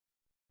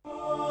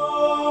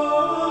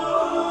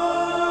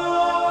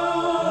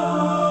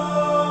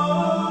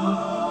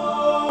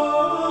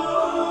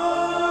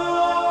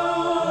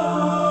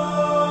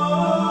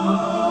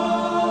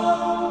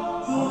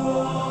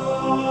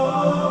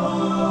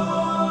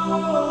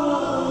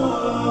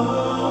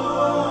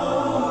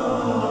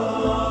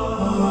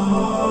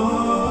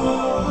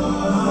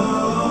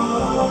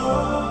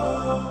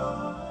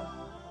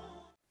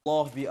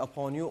Allah be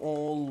upon you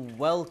all.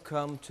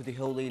 Welcome to the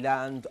holy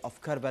land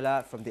of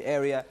Karbala from the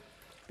area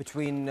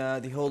between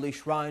the holy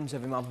shrines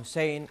of Imam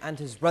Hussein and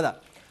his brother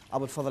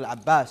Abal-Fadhil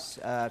Al-Abbas.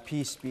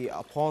 Peace be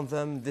upon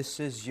them. This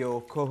is your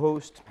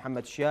co-host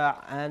Muhammad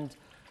Shia and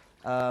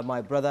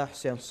my brother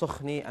Hussein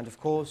Sukhni, and of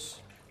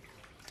course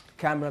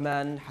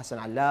cameraman Hassan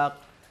Allaq,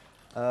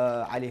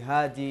 Ali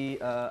Hadi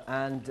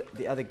and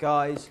the other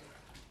guys.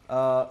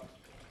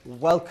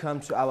 Welcome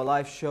to our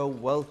live show.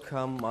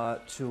 Welcome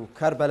to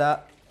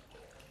Karbala.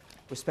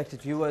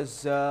 Respected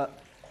viewers,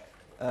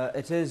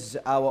 it is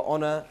our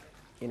honor,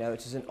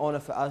 it is an honor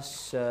for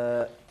us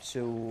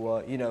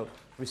to,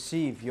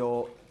 receive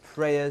your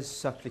prayers,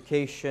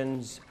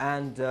 supplications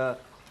and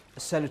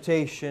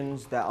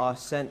salutations that are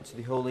sent to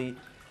the holy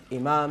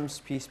Imams,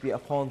 peace be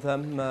upon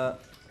them.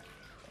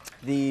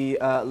 The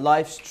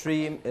live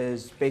stream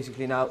is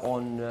basically now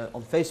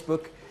on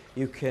Facebook.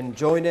 You can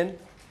join in.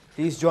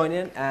 Please join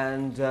in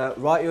and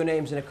write your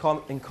names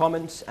in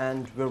comments,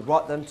 and we'll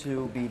write them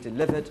to be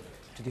delivered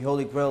to the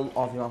holy grail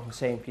of Imam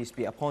Hussein, peace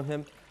be upon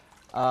him.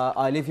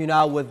 I leave you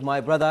now with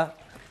my brother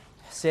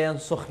Hussein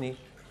Sukhni.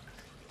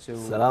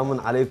 Assalamu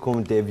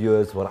alaikum, dear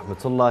viewers, wa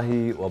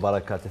rahmatullahi wa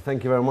barakatuh.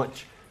 Thank you very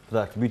much for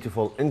that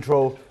beautiful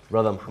intro,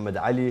 Brother Muhammad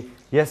Ali.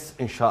 Yes,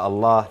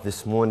 inshallah,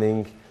 this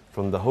morning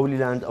from the holy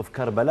land of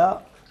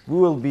Karbala, we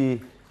will be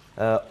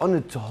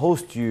honored to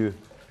host you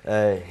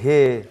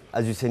here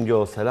as you send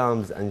your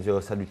salams and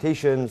your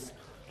salutations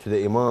to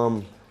the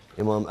Imam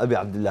Abi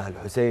Abdullah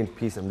Al-Hussein,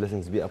 peace and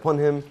blessings be upon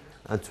him,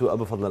 and to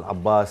Abal-Fadhil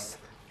Al-Abbas,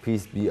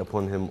 peace be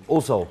upon him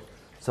also.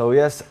 So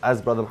yes,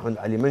 as Brother Muhammad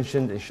Ali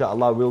mentioned,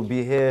 inshallah we'll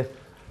be here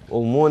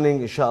all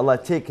morning, inshallah,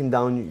 taking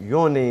down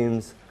your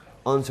names,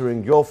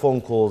 answering your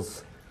phone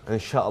calls, and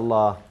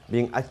inshallah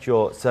being at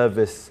your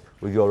service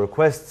with your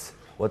requests,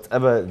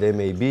 whatever they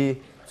may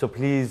be. So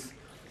please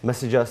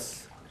message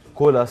us,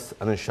 call us,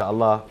 and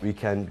inshallah we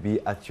can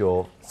be at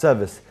your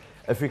service.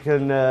 If we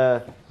can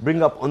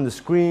bring up on the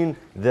screen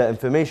the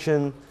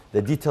information,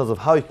 the details of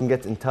how you can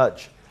get in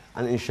touch,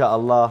 and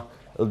inshallah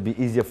it'll be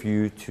easier for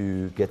you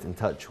to get in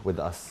touch with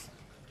us.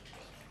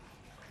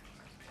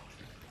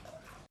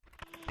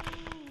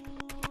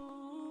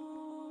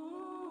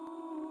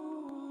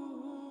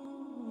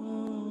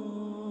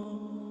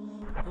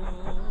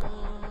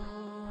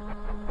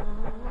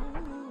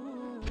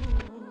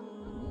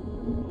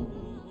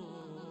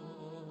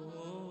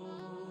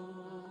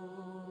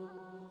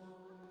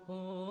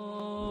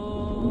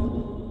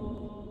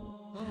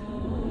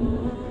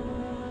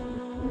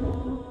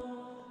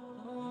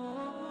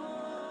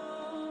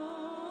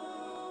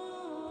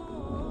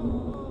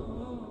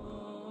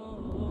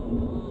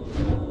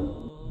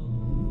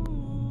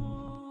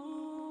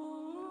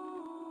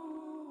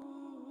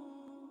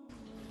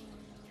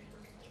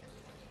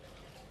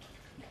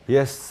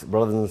 Yes,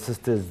 brothers and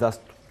sisters,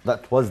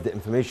 that was the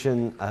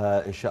information.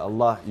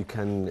 Inshallah, you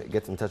can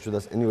get in touch with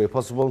us any way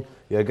possible.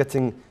 We are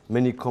getting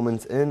many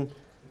comments in.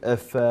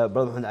 If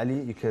Brother Muhammad Ali,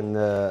 you can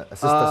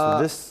assist us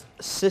with this.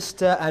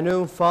 Sister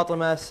Anoum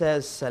Fatima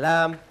says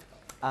salam,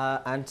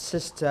 and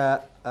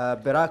Sister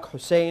Barak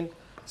Hussein,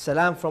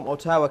 salam from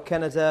Ottawa,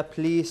 Canada.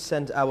 Please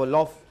send our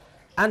love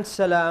and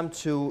salam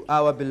to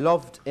our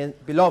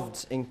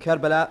beloveds in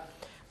Karbala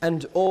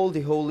and all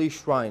the holy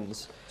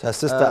shrines. So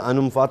Sister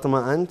Anoum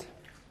Fatima and?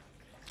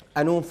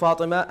 Anoum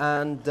Fatima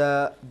and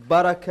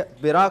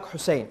Barak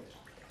Hussein.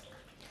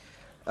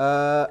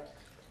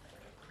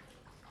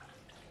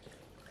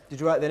 Did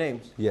you write their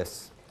names?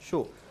 Yes.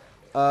 Sure.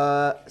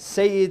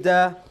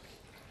 Sayyida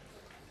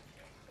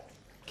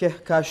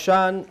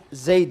Kehkashan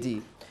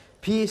Zaidi,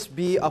 peace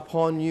be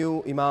upon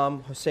you,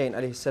 Imam Hussein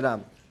alayhi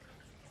salam.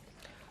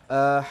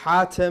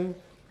 Hatim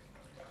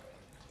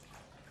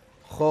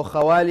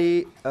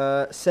Khokhawali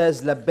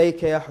says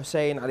Labbayka ya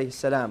Hussein alayhi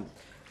salam.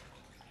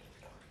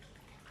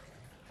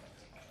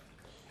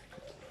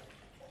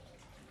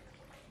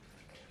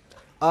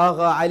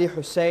 Agha Ali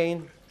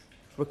Hussein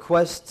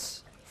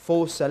requests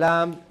for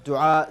salam,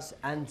 du'as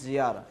and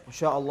ziyarah.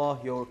 Inshallah,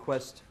 your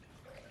request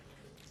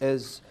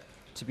is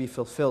to be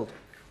fulfilled.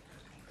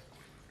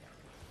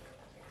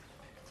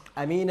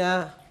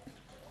 Amina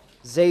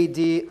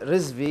Zaidi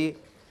Rizvi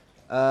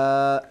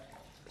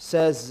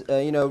says,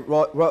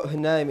 wrote her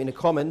name in a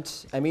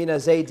comment, Amina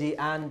Zaidi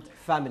and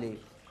family.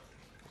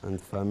 And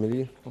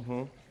family.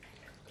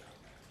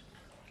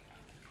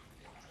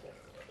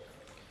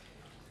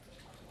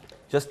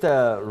 Just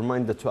a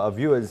reminder to our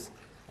viewers,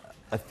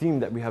 a theme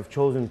that we have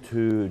chosen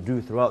to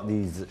do throughout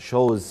these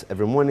shows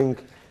every morning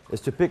is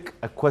to pick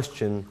a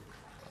question,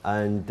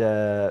 and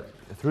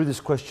through this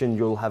question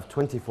you'll have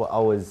 24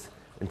 hours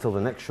until the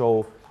next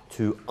show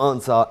to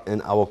answer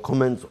in our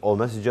comments or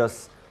message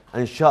us. And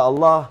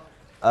inshallah,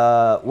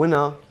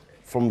 winner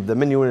from the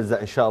many winners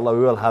that inshallah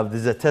we will have,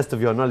 this is a test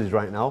of your knowledge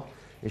right now.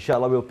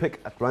 Inshallah we'll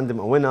pick at random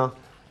a winner,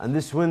 and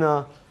this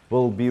winner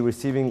will be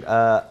receiving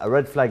a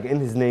red flag in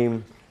his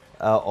name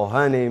or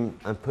her name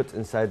and put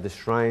inside the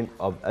shrine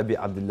of Abi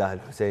Abdullah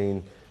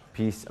Al-Hussein,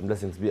 peace and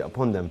blessings be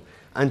upon them.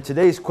 And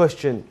today's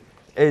question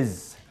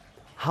is,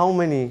 how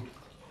many,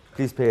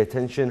 please pay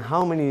attention,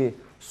 how many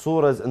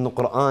surahs in the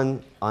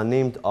Quran are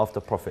named after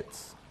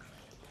prophets?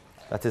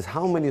 That is,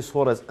 how many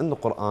surahs in the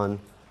Quran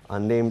are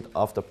named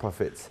after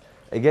prophets?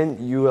 Again,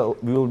 we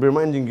will be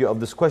reminding you of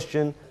this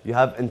question. You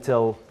have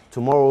until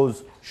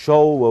tomorrow's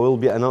show where we'll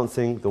be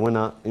announcing the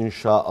winner,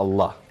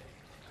 inshallah.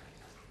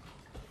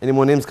 Any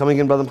more names coming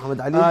in, Brother Muhammad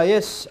Ali?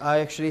 Yes, I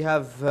actually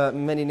have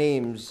many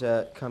names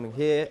coming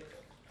here.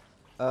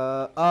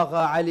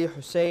 Agha Ali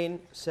Hussein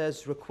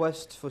says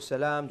request for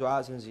salam,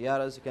 du'as and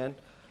ziyaras again.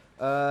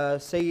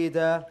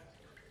 Sayyida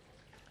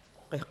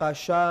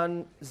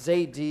Qihqashan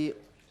Zaidi,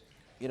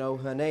 you know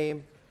her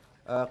name.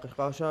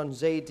 Qihqashan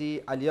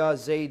Zaidi, Aliya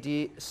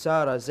Zaidi,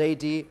 Sarah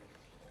Zaidi,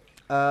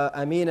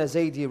 Amina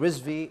Zaidi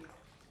Rizvi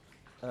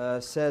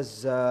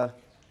says,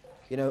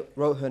 you know,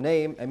 wrote her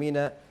name,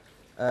 Amina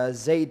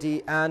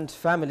Zaidi and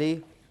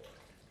family.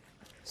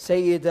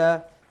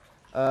 Sayyida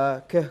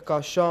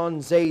Qihqashan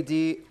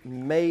Zaidi,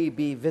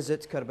 maybe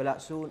visit Karbala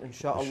soon,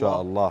 inshallah.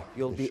 Inshallah.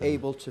 You'll be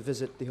able to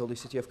visit the holy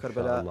city of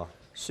Karbala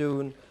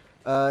soon.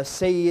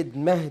 Sayyid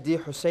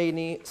Mehdi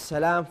Husseini,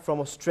 salam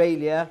from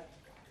Australia.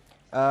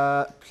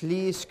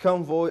 Please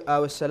convoy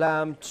our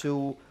salam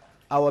to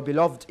our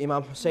beloved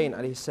Imam Hussein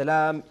alayhi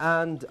salam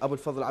and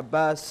Abal-Fadhil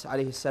Al-Abbas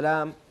alayhi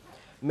salam.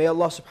 May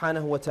Allah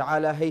subhanahu wa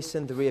ta'ala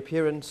hasten the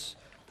reappearance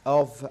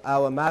of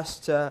our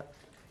master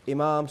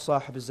Imam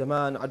Sahib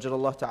al-Zaman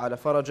Ajjalallahu ta'ala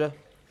farajah,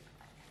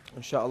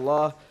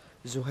 inshallah.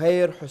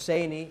 Zuhair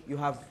Husseini, you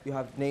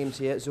have names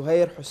here.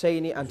 Zuhair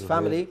Husseini and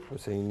family.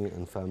 Husseini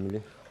and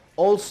family.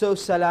 Also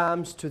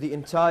salams to the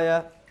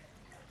entire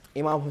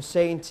Imam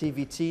Hussein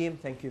TV team.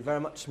 Thank you very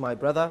much, my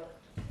brother,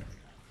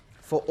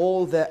 for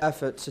all their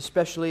efforts,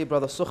 especially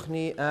Brother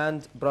Sukhni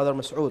and Brother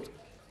Mas'ud.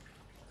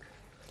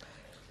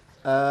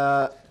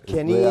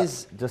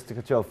 Just to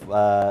cut you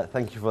off,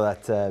 thank you for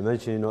that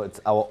mention. You know, it's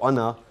our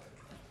honor,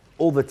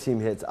 all the team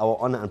here, it's our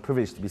honor and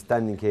privilege to be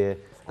standing here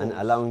and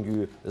allowing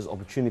you this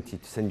opportunity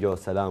to send your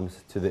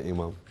salams to the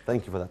Imam.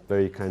 Thank you for that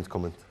very kind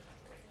comment.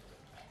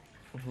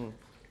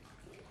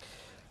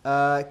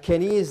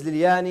 Keniz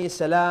Liliani,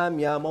 salam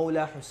ya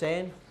Mawla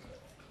Hussein.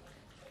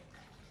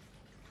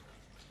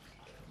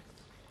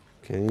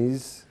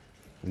 Keniz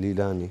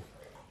Lilani.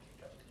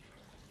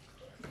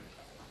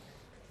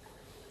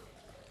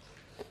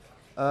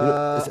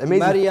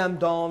 Mariam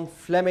Dawn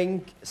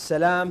Fleming,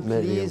 salam.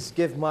 Please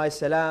give my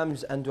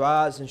salams and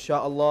du'as,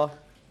 inshallah.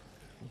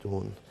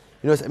 Dawn.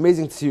 You know, it's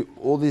amazing to see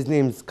all these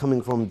names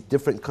coming from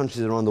different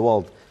countries around the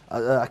world.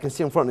 I can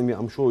see in front of me,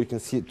 I'm sure you can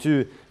see it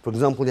too. For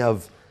example, you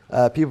have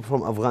people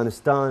from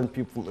Afghanistan,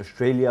 people from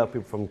Australia,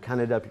 people from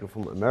Canada, people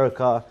from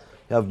America.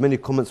 You have many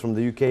comments from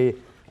the UK.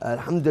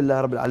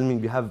 Alhamdulillah Rabbil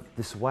Alameen, we have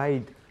this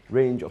wide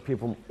range of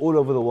people from all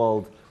over the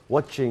world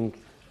watching,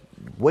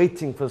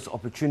 waiting for this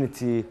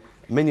opportunity.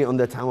 Many on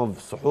the time of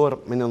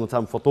suhoor, many on the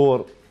time of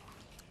fatur.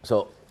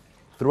 So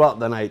throughout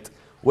the night,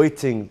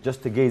 waiting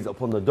just to gaze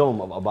upon the dome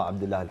of Abu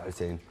Abdullah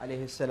Al-Hussein.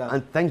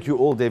 And thank you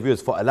all, dear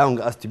viewers, for allowing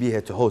us to be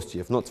here to host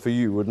you. If not for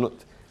you, we would not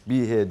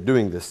be here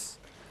doing this.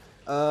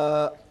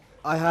 I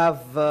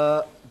have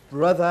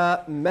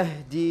Brother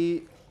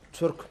Mehdi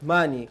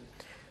Turkmani.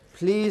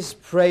 Please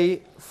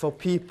pray for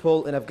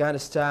people in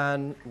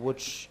Afghanistan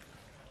which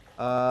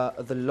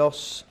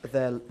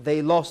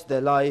they lost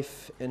their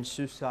life in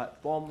suicide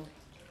bomb.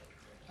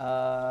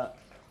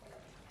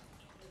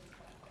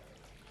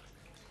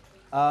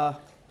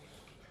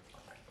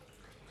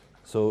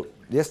 So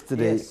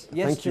yesterday,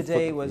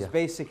 yesterday was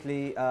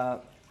basically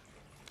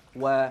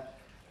where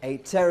a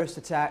terrorist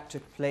attack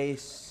took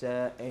place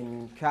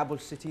in Kabul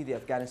city, the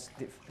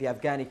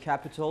Afghani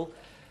capital,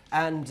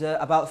 and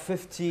about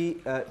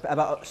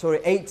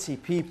 80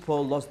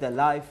 people lost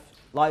their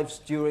lives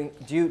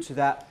due to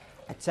that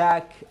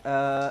attack.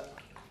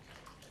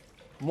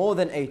 More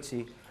than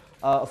 80,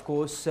 of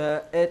course.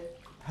 It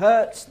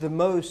hurts the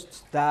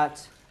most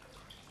that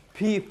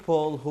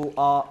people who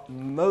are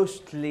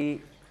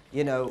mostly,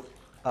 you know,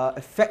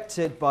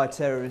 affected by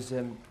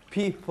terrorism,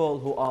 people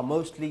who are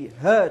mostly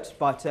hurt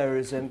by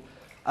terrorism,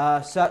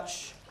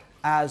 such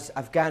as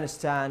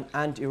Afghanistan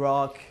and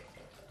Iraq,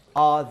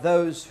 are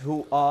those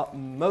who are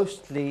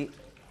mostly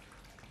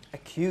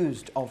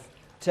accused of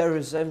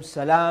terrorism.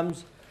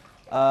 Salams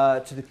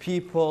to the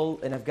people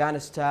in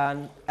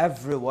Afghanistan,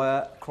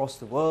 everywhere across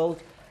the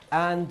world,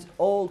 and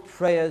all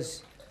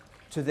prayers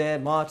to their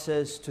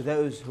martyrs, to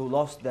those who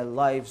lost their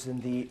lives in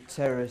the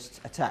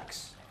terrorist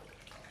attacks.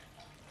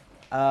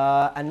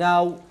 And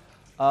now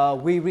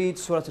we read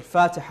Surah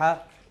Al-Fatiha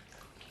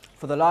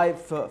for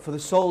the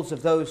souls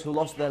of those who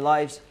lost their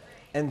lives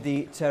in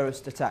the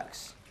terrorist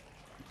attacks.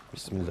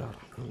 Bismillah.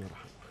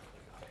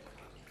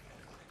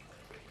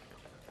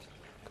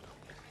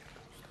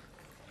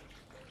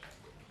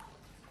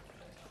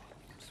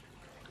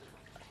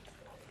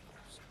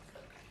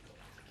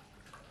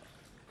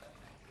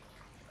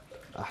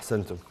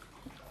 Ahsantum.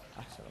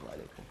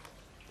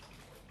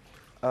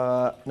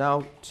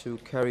 Now to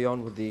carry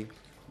on with the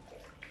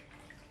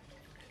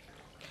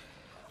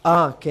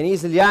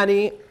Keniz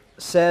Liani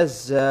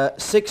says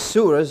 6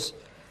 surahs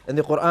in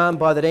the Quran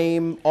by the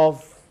name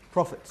of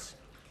prophets.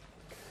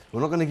 We're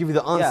not going to give you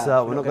the answer.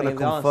 Yeah, we're not going to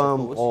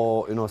confirm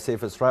or say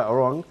if it's right or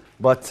wrong.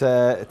 But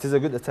it is a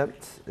good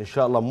attempt.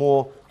 Inshallah,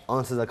 more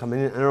answers are coming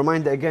in. And a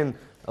reminder again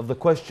of the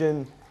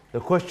question. The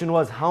question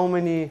was, how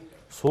many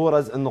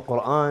surahs in the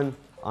Quran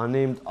are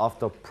named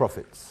after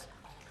prophets?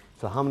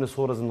 So how many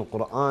surahs in the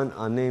Quran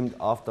are named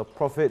after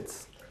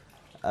prophets?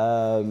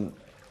 I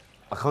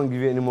can't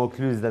give you any more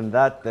clues than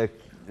that.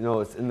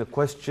 It's in the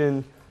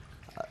question.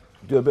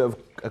 Do a bit of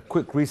a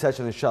quick research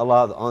and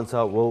inshallah the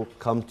answer will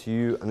come to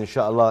you, and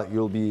inshallah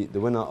you'll be the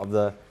winner of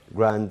the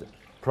grand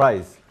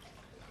prize.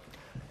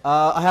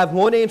 I have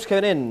more names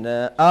coming in.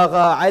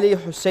 Agha Ali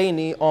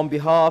Husseini on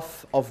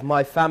behalf of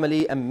my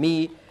family and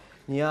me.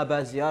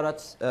 Niyaba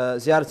ziyarat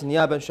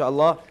niyaba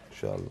inshallah.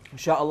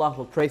 Inshallah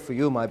we'll pray for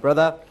you, my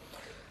brother.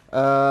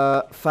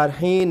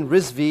 Farheen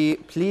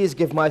Rizvi, please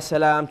give my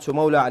salam to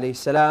Mawla alayhi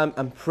salam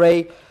and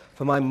pray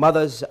for my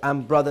mother's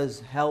and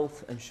brother's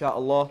health,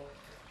 inshallah.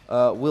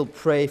 We'll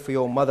pray for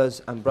your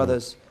mother's and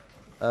brother's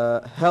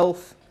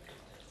health.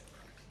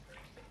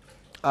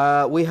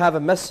 We have a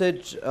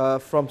message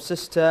from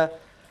Sister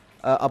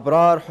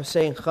Abrar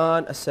Hussein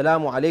Khan.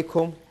 Assalamu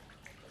alaikum.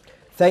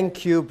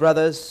 Thank you,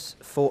 brothers,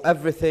 for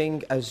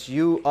everything as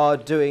you are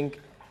doing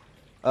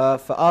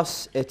for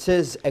us. It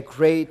is a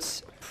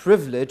great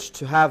privilege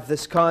to have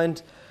this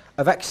kind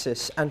of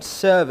access and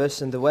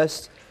service in the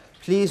West.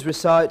 Please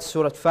recite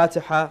Surah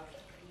Fatiha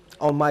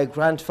on my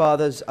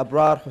grandfathers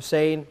Abrar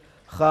Hussein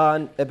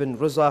Khan ibn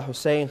Riza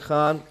Hussein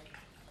Khan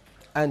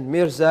and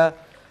Mirza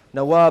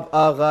Nawab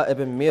Agha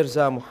ibn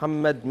Mirza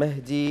Muhammad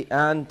Mahdi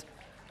and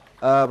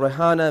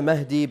Rehana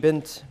Mahdi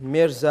bint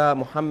Mirza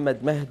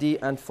Muhammad Mahdi,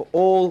 and for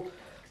all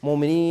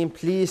Mu'mineen,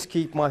 please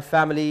keep my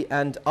family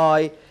and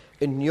I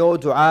in your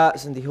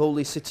du'as in the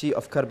holy city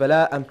of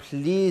Karbala, and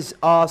please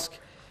ask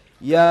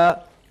Ya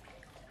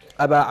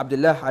Aba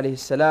Abdullah alayhi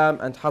salam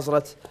and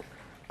Hazrat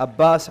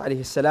Abbas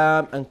alayhi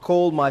salam and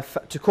call my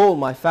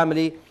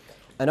family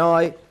and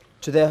I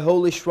to their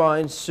holy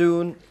shrines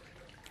soon.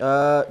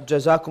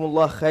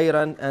 Jazakumullah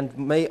khairan, and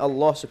may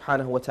Allah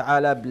subhanahu wa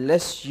ta'ala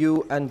bless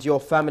you and your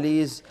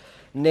families.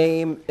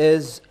 Name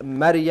is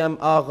Maryam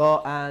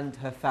Agha and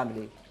her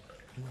family.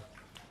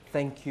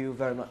 Thank you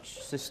very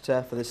much,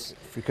 sister, for this.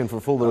 If you can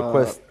fulfill the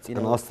request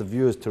and ask the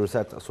viewers to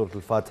recite Surah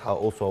Al-Fatiha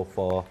also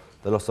for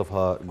the loss of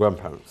her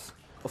grandparents.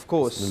 Of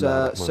course.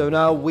 So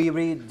now we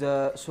read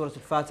Surah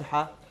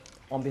Al-Fatiha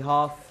on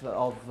behalf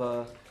of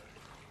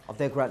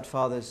their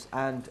grandfathers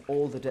and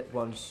all the dead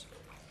ones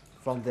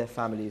from their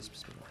families.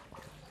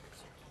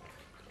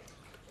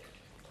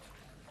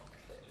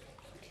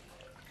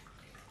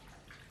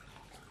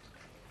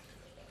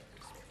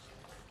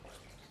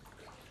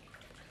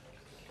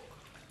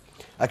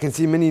 I can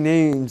see many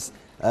names,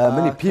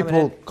 many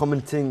people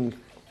commenting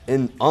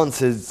in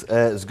answers.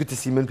 It's good to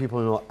see many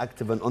people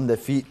active and on their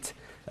feet,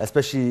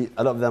 especially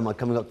a lot of them are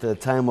coming up to the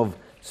time of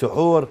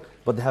suhoor,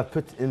 but they have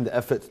put in the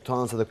effort to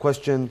answer the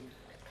question.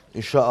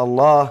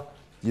 Inshallah,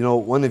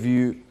 one of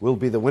you will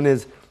be the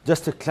winners.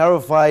 Just to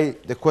clarify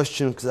the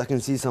question, because I can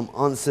see some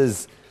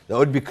answers that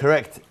would be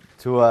correct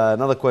to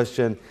another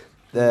question.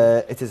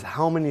 It is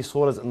how many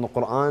surahs in the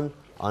Quran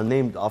are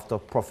named after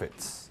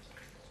prophets?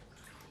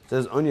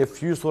 There's only a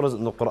few surahs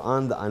in the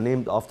Quran that are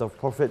named after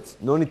prophets.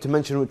 No need to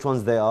mention which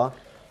ones they are,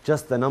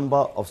 just the number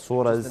of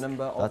surahs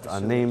that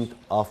are named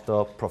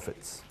after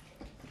prophets.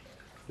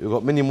 We've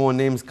got many more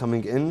names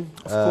coming in.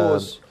 Of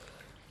course.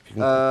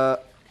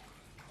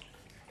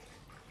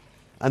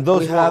 And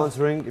those who are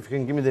answering, if you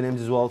can give me the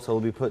names as well, so will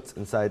be put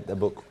inside the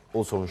book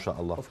also,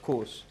 inshallah. Of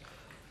course.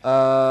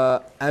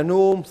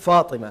 Anoum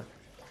Fatima.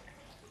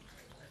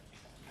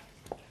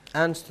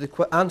 Answer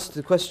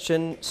the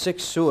question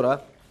 6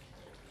 surah.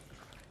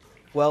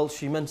 Well,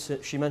 she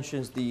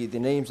mentions the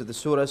names of the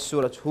surahs: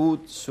 Surah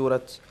Hud,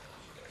 Surah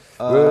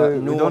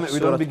Noor. We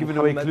don't be giving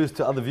away clues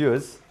to other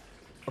viewers.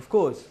 Of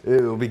course.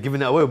 We'll be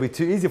giving it away. It'll be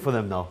too easy for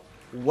them now.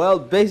 Well,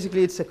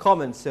 basically, it's a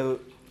comment, so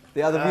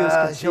the other viewers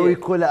can see. Shall we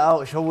call it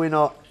out? Shall we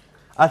not?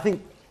 I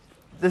think,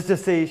 let's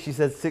just say she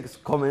said 6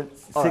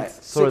 comments, six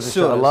surahs,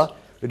 inshallah.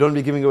 We don't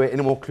be giving away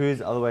any more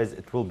clues, otherwise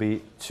it will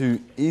be too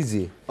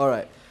easy. All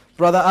right.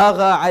 Brother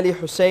Agha Ali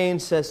Hussein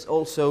says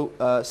also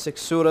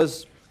 6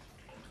 surahs.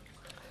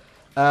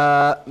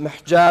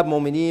 Mahjab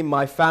Mu'mineen,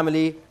 my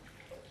family.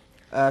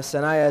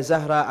 Sanaya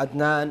Zahra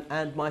Adnan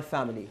and my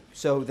family.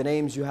 So the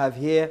names you have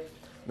here: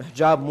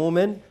 Mahjab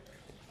Mu'min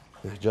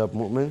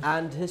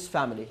and his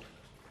family.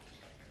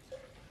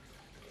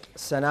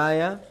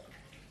 Sanaya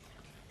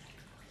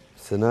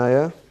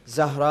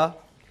Zahra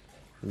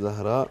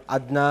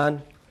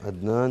Adnan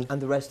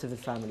and the rest of the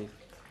family.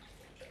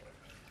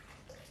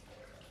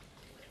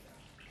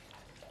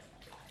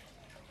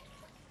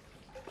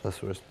 Plus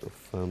the rest of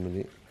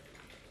family.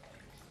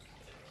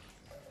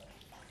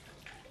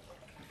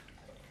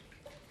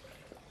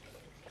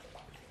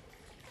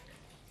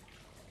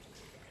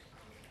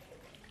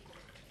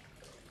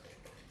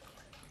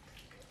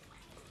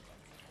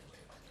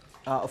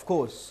 Of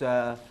course.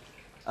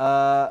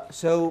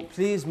 So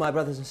please, my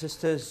brothers and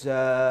sisters,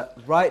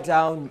 write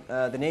down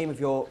the name of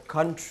your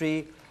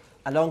country,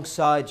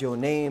 alongside your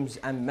names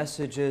and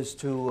messages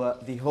to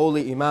the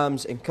holy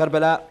Imams in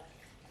Karbala.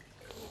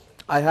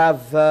 I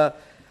have,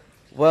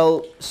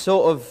 well,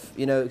 sort of,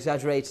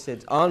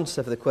 exaggerated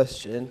answer for the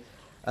question.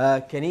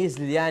 Kaniz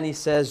Liani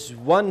says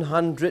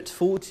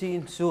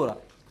 114 surah.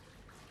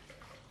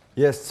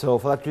 Yes, so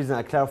for that reason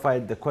I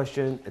clarified the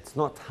question. It's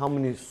not how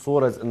many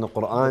surahs in the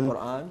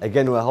Quran.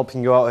 Again, we're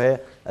helping you out here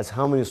as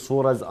how many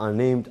surahs are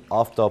named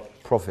after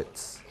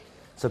prophets.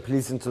 So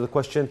please listen to the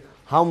question.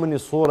 How many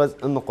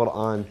surahs in the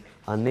Quran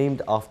are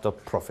named after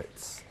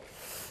prophets?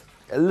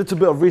 A little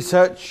bit of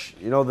research,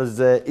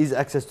 there's easy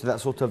access to that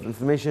sort of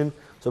information.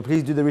 So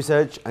please do the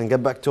research and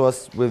get back to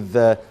us with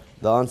the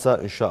answer,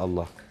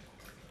 inshallah.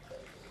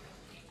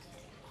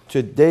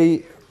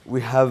 Today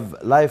we have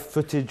live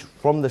footage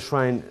from the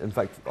shrine, in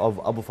fact, of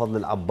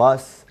Abal-Fadhil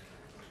Al-Abbas.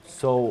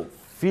 So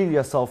feel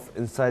yourself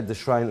inside the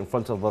shrine, in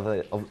front of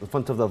the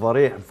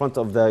Dharih, in front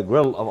of the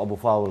grill of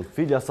Abal-Fadhil.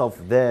 Feel yourself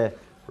there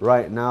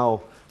right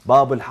now.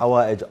 Bab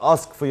al-Hawa'ij,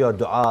 ask for your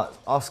dua,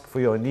 ask for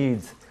your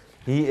needs.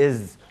 He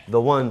is the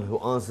one who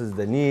answers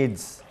the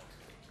needs.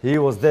 He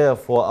was there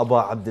for Abu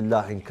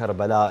Abdullah in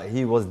Karbala.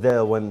 He was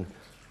there when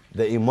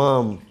the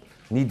Imam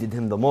needed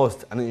him the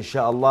most, and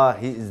inshallah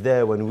he is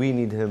there when we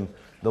need him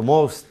the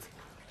most.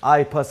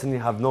 I personally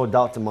have no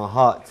doubt in my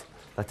heart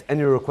that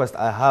any request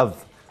I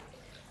have,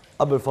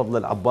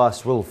 Abal-Fadhil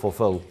Al-Abbas will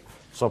fulfill.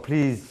 So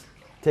please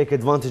take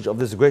advantage of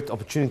this great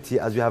opportunity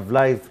as we have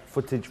live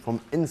footage from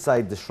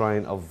inside the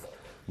shrine of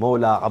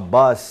Mawla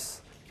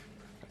Abbas.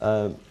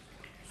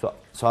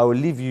 So I will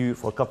leave you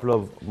for a couple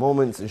of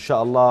moments,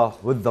 inshallah,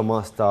 with the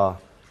Master.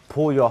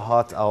 Pour your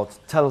heart out,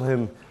 tell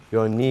him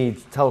your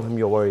needs, tell him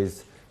your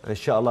worries. And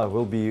inshallah,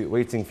 we'll be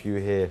waiting for you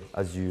here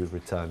as you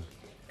return.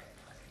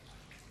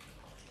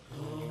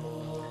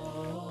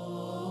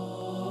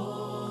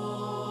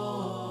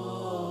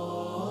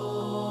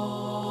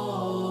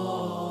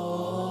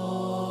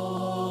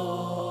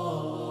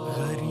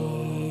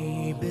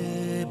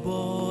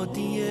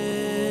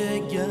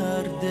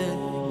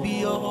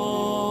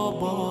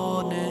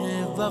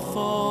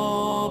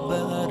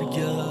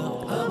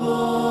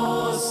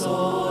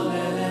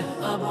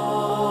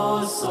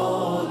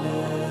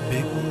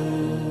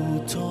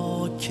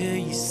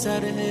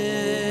 سر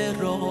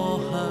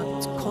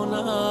راحت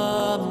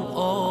کنم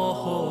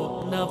آه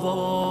و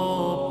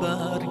نوا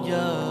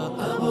برگرد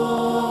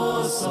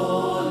ابا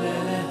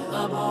صالح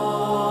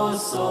ابا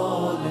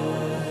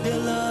صالح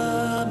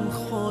دلم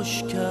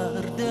خوش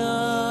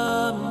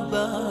کردم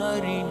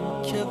بر این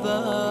که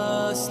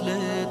وصل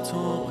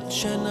تو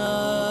چه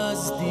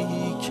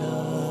نزدیک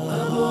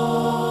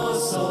ابا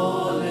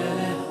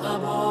صالح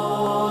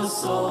ابا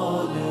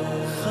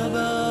صالح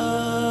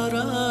خبر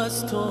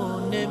از تو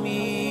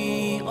نمی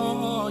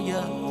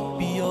آید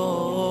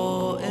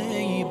بیا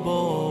ای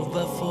با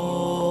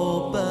وفا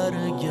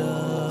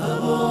برگرد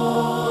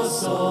ابا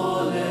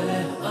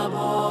صالح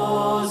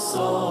ابا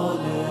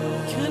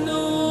صالح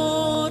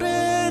کنار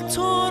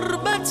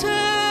تربت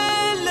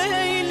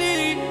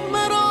لیلی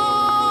مرا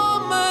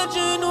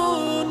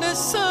مجنون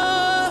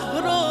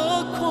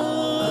صحرا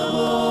کن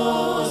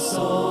ابا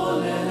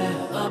صالح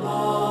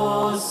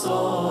ابا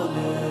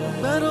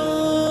صالح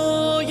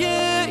برای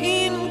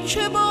این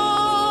که با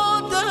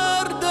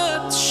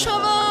دردت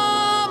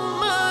شوم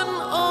من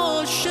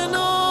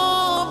آشنا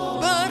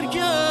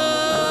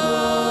برگرد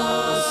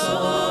ابا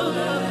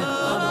صالح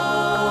ابا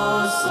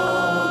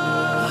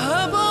صالح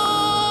ابا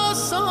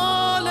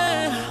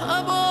صالح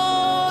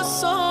ابا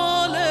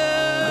صالح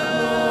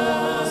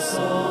ابا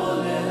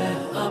صالح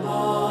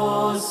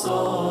ابا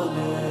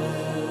صالح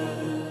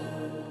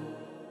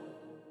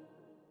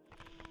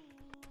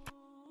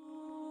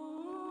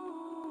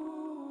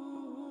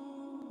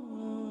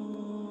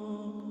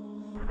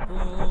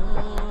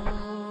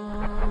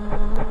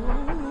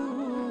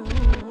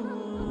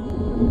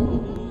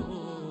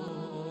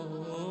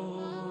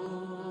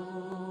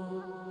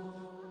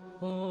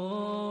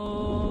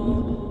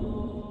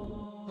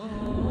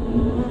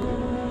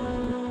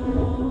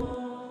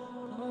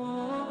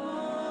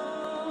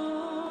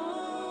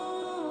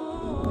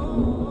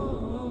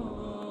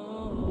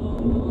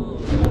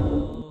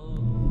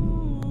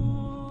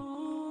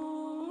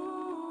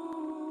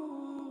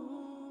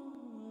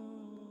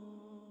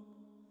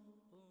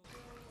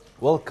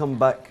Welcome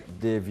back,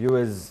 dear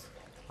viewers.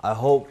 I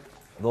hope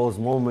those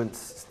moments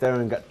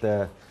staring at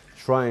the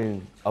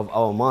shrine of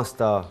our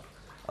Master,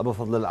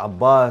 Abal-Fadhil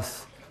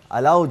Al-Abbas,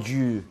 allowed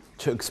you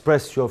to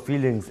express your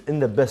feelings in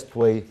the best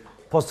way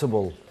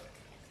possible.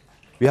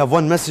 We have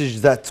one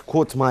message that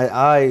caught my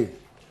eye.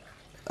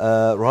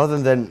 Rather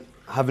than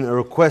having a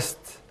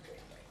request,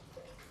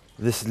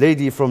 this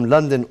lady from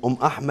London,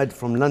 Ahmed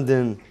from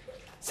London,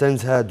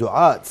 sends her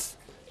du'ats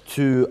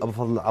to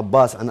Abal-Fadhil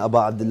Al-Abbas and Aba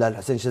Abdullah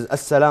Al-Hussein. She says,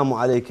 Assalamu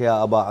alayka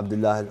ya Aba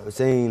Abdullah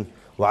Al-Hussein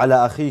wa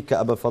ala akhika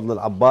Abal-Fadhil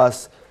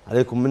Al-Abbas.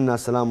 Alaykum minna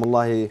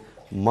salamullahi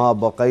ma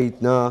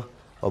baqaytna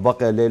wa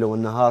baqiya al-layl wa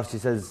an-nahar. She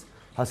says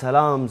her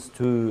salams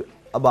to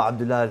Aba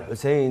Abdullah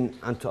Al-Hussein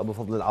and to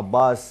Abal-Fadhil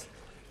Al-Abbas.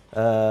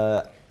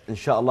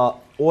 Inshallah,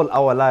 all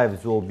our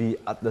lives will be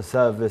at the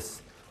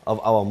service of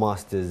our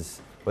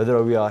masters.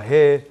 whether we are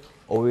here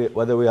or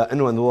whether we are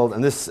anywhere in the world.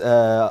 And this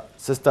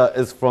sister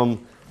is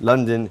from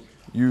London,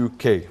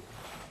 UK.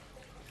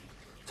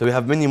 So we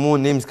have many more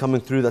names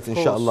coming through that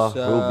inshallah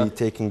we'll be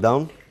taking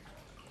down.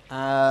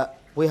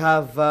 We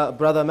have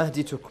Brother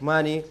Mahdi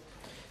Tukmani.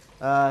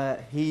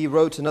 He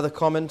wrote another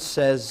comment,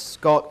 says,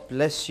 God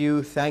bless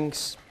you,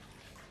 thanks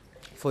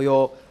for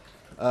your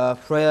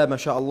prayer,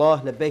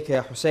 mashallah, labbaik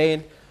ya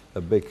Hussein.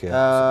 Labbaik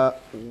ya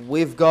Hussein.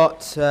 We've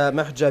got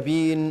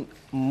Mahjabeen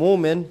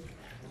Mumin,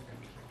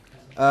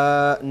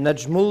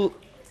 Najmul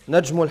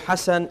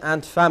Hassan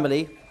and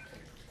family.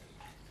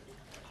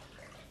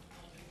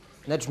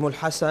 Najmul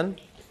Hassan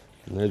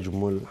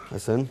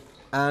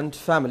and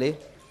family.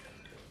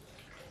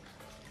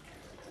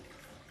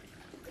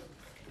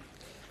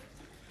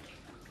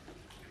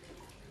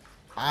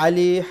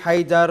 Ali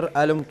Haidar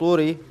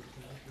Al-Mturi,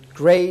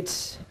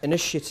 great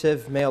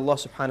initiative. May Allah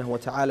subhanahu wa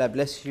ta'ala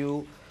bless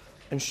you.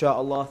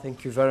 Inshallah,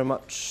 thank you very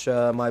much,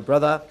 my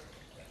brother.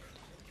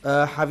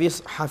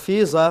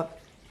 Hafiza,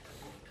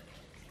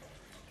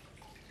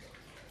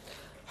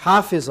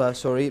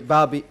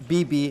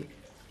 Bibi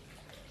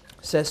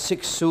says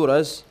 6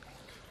 surahs.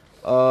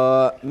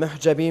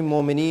 Mahjabeen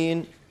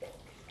Mumineen,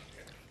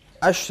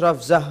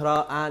 Ashraf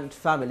Zahra and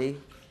family.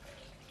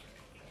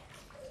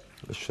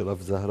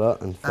 Ashraf Zahra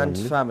and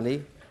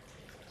family.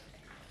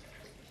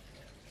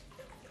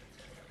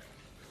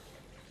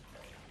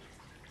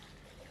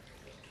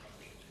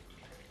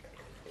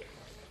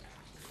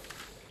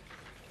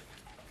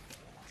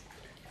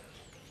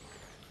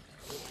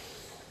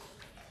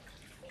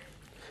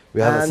 We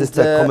have a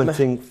sister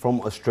commenting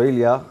from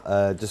Australia,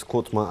 just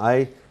caught my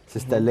eye.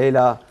 Sister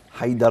Layla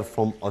Haidar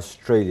from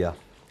Australia.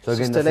 So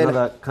again, that's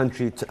another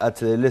country to add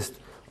to the list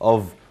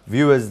of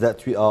viewers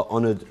that we are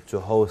honored to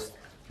host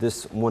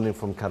this morning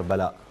from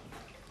Karbala.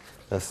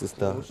 That's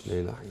Sister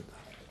Layla Haidar.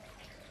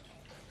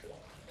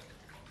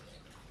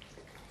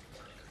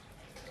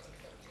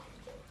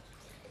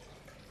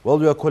 While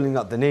we are calling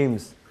out the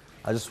names,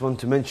 I just want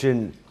to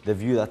mention the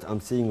view that I'm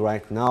seeing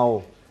right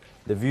now,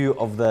 the view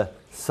of the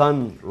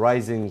sun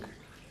rising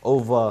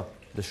over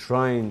the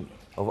shrine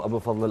of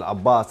Abal-Fadhil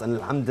Al-Abbas. And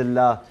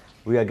alhamdulillah,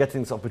 we are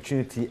getting this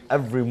opportunity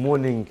every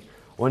morning.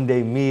 One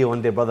day me,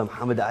 one day Brother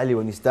Muhammad Ali,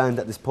 when you stand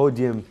at this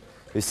podium,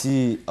 you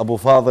see Abu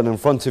Fadhil in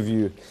front of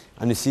you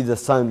and you see the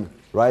sun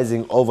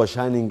rising over,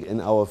 shining in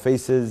our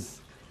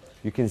faces.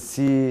 You can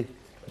see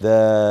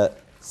the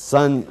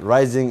sun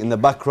rising in the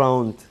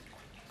background,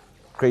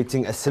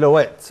 creating a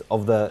silhouette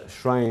of the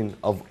shrine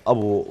of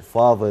Abu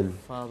Fadhil.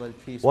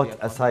 What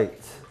a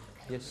sight.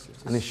 Yes,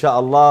 and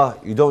inshallah,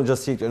 you don't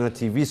just see it on the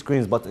TV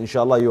screens, but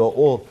inshallah you are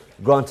all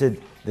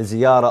granted the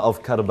ziyarah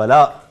of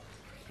Karbala,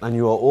 and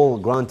you are all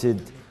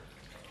granted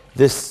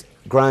this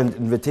grand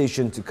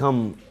invitation to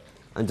come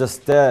and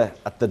just stare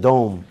at the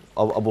dome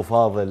of Abu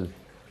Fadhil,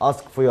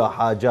 ask for your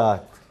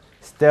hajat,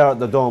 stare at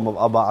the dome of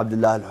Aba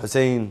Abdullah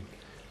Al-Hussein,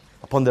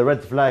 upon the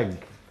red flag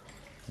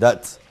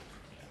that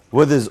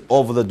withers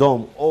over the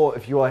dome. Or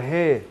if you are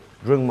here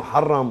during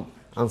Muharram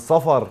and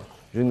Safar,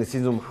 during the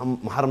season of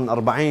Muharram and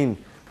Arba'een,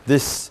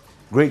 this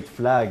great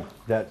flag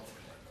that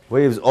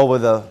waves over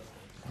the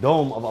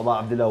dome of Aba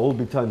Abdullah will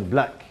be turned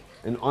black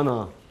in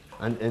honor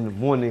and in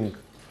mourning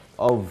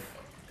of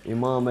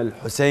Imam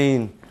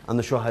Al-Hussein and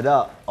the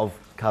Shuhada of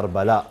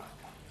Karbala.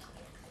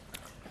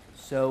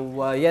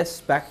 So yes,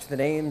 back to the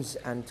names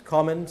and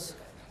comments.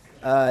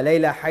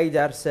 Layla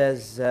Haidar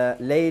says,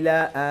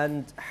 Layla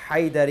and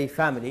Haidari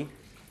family.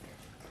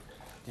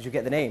 Did you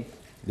get the name?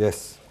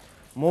 Yes.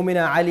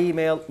 Mumina Ali,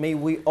 may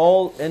we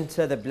all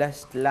enter the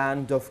blessed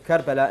land of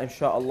Karbala,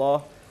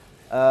 inshallah.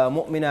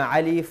 Mu'mina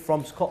Ali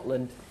from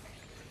Scotland.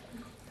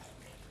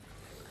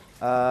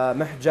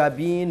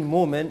 Mahjabeen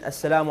Mu'min,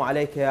 Assalamu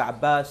alayka ya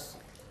Abbas,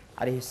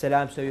 alayhi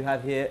salam. So you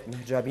have here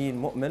Mahjabeen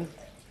Mu'min.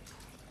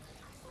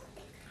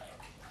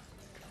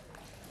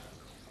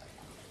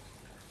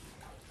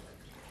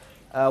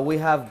 We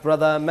have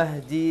Brother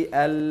Mahdi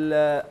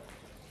Al-Ghazali.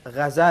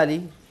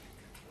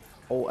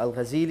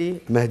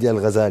 Al-Ghazali. Mahdi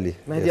Al-Ghazali.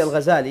 Mahdi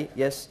Al-Ghazali,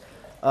 yes.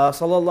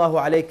 Sallallahu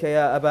alayka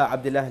ya Aba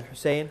Abdullah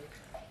Al-Hussein.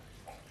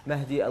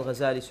 Mahdi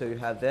Al-Ghazali, so you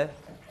have there.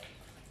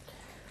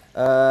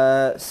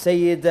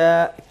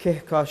 Sayyida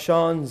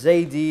Kehkashan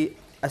Zaidi,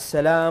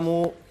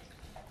 Assalamu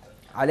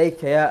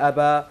alayka ya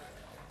Aba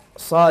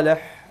Salih.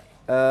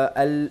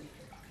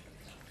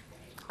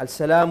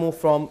 Al-Salamu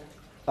from,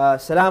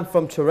 Salam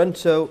from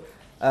Toronto,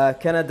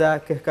 Canada.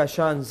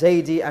 Kehkashan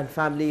Zaidi and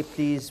family,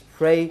 please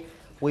pray.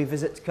 We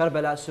visit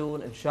Karbala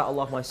soon,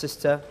 inshallah, my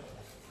sister.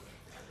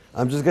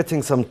 I'm just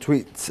getting some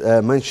tweets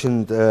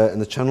mentioned in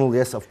the channel.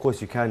 Yes, of course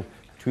you can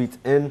tweet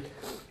in.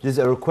 There's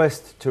a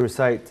request to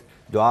recite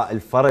Dua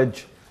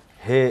al-Faraj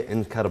here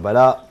in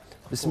Karbala.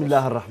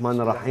 Bismillah ar-Rahman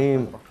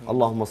ar-Rahim.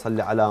 Allahumma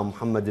salli ala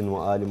Muhammadin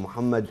wa ali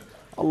Muhammad.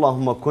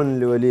 Allahumma kun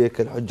li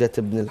waliyika al-Hujjat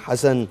ibn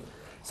al-Hasan.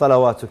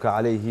 صلواتك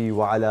عليه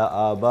وعلى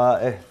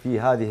آبائه في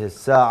هذه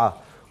الساعة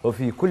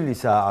وفي كل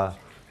ساعة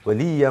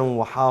وليا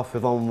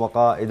وحافظا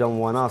وقائدا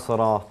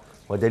وناصرا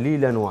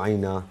ودليلا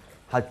وعينا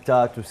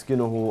حتى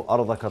تسكنه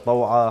أرضك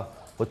طوعا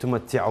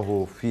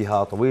وتمتعه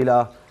فيها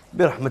طويلا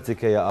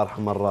برحمتك يا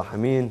أرحم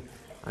الراحمين.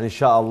 And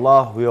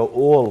inshallah we are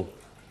all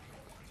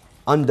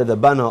under the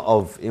banner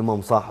of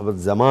Imam Sahib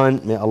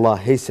al-Zaman. May Allah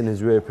hasten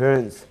his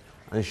reappearance.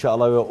 And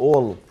inshallah we are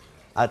all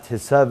at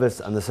his service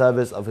and the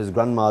service of his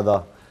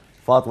grandmother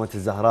Fatima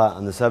al-Zahra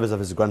and the service of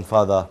his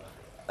grandfather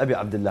Abi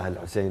Abdullah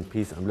al-Hussein.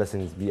 Peace and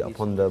blessings be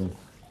upon them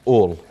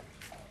all.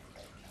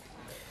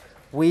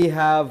 We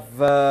have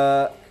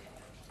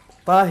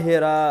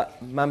Tahira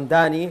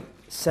Mamdani.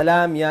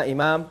 Salam ya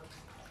Imam.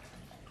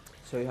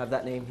 So you have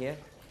that name here.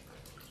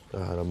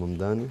 Tahira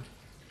Mamdani.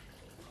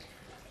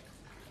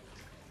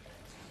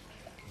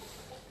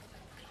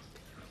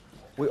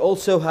 We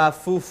also have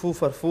Fufu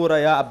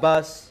Farfura ya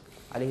Abbas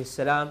alayhi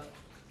salam.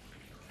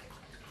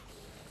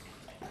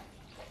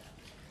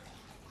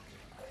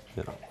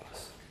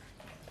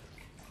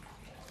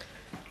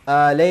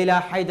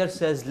 Layla Haider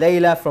says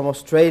Layla from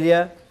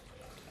Australia.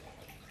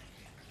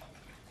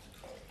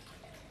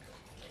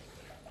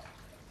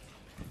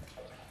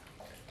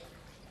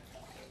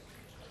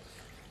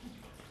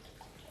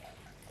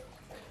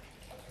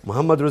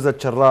 Muhammad Riza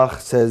Charrah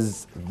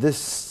says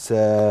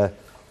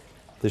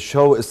the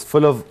show is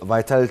full of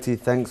vitality.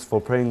 Thanks for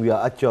praying. We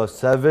are at your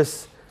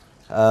service.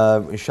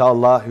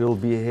 Inshallah, you'll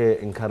be here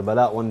in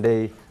Karbala one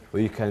day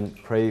where you can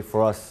pray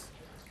for us.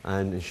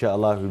 And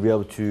inshallah, we'll be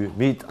able to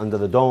meet under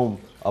the dome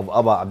of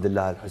Abba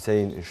Abdullah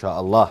al-Hussein,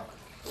 inshallah.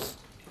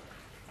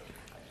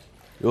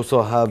 You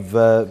also have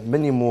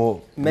many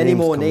more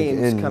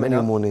names coming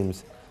in.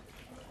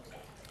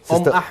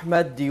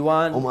 Ahmed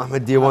Diwan.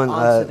 Ahmed Diwan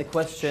answered the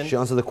question. She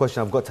answered the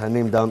question. I've got her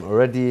name down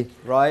already.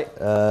 Right.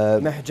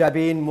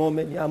 Mehjabin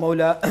Mu'min Ya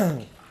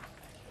Mawla.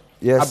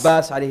 Yes.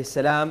 Abbas alayhi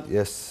salam.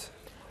 Yes.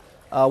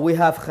 We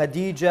have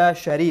Khadija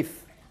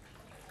Sharif.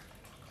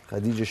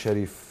 Khadija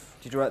Sharif.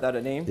 Did you write that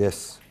a name?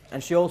 Yes.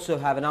 And she also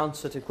have an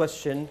answer to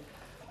question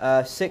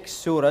 6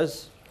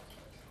 surahs.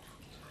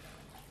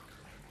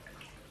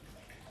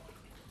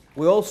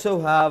 We also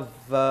have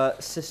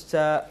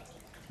Sister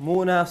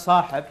Muna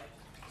Sahib.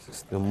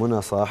 Sister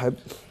Muna Sahib.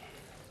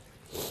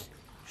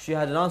 She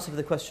had an answer for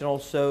the question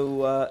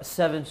also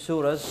 7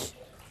 surahs.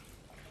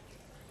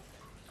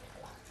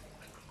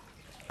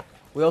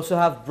 We also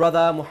have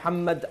Brother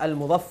Muhammad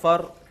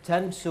Al-Mudaffar,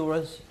 10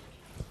 surahs.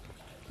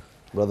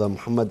 Brother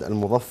Muhammad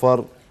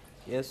Al-Mudaffar.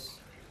 Yes.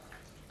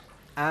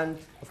 And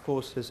of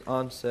course his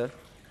answer.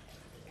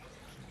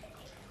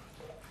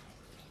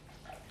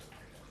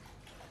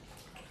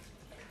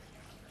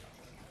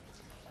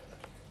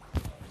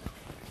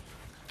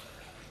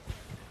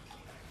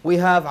 We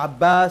have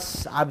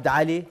Abbas Abd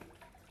Ali.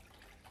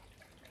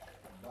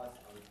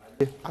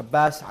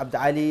 Abbas Abd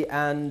Ali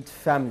and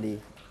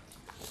family.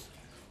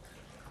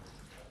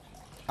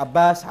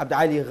 Abbas Abd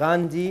Ali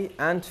Gandhi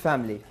and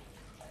family.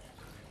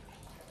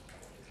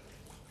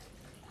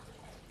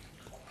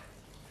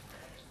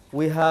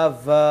 We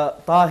have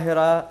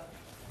Tahira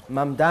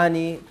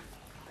Mamdani,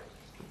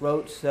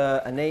 wrote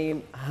a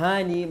name,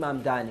 Hani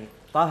Mamdani.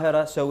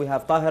 Tahira, so we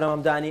have Tahira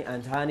Mamdani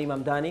and Hani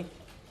Mamdani.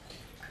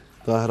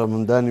 Tahira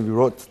Mamdani, we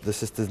wrote the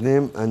sister's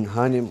name, and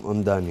Hani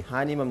Mamdani.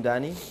 Hani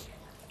Mamdani.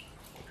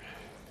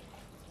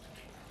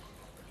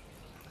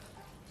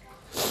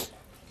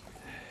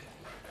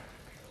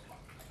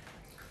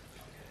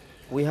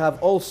 We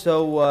have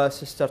also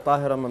Sister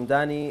Tahira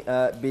Mamdani,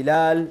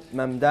 Bilal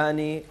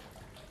Mamdani,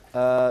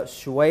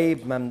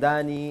 Shuaib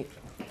Mamdani,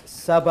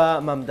 Saba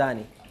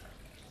Mamdani.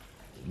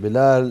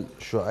 Bilal,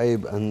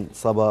 Shuaib and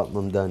Saba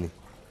Mamdani.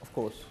 Of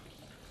course.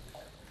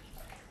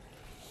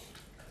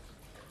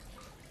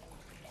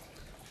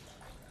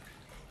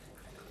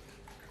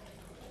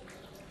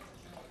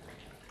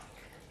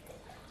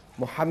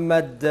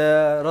 Muhammad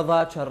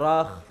Rida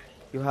Charrah,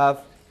 you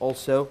have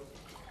also.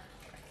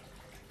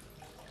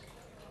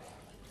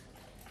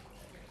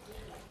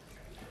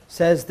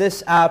 Says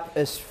this app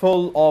is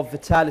full of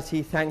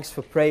vitality. Thanks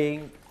for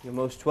praying. You're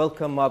most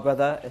welcome, my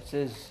brother. It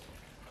is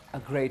a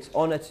great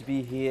honor to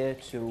be here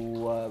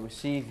to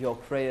receive your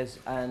prayers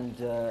and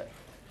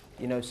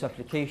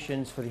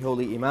supplications for the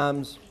holy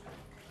imams.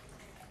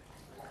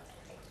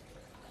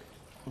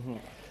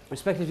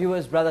 Respected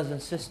viewers, brothers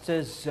and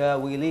sisters,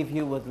 we leave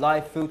you with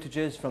live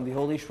footages from the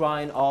holy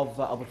shrine of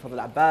Abal-Fadhil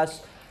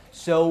Al-Abbas.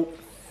 So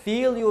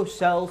feel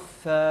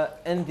yourself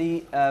in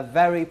the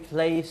very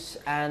place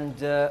and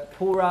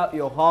pour out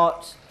your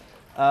heart,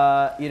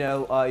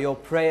 your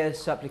prayers,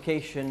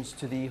 supplications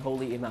to the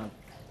holy imam.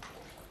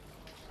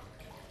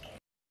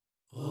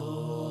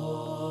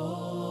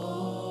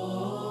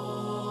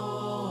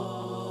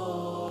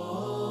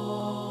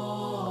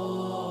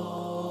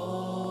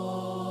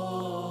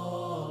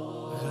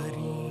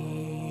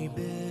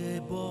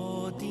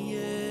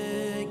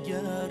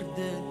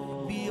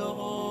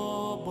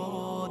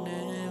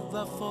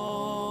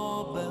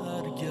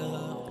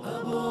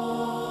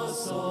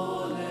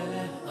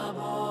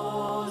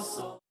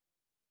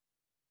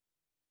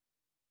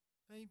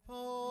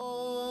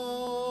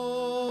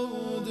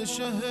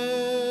 پادشه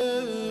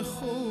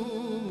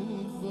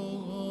خوبان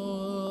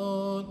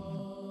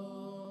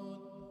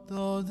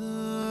داد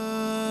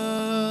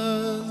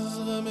از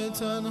غم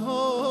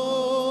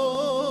تنهایی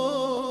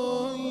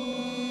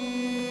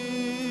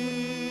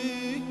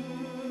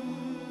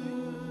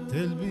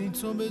دل بی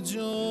تو به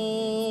جان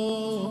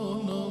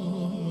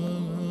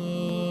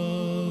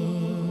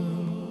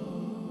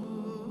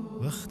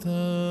وقت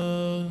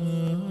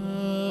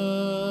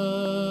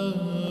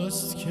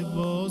است که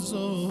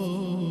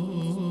بازایی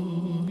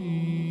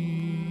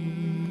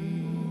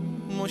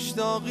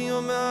مشتاقی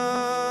و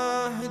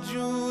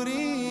مهجوری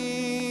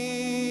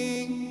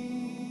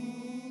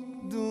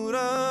دور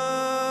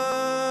از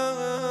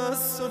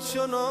تو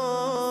چنانم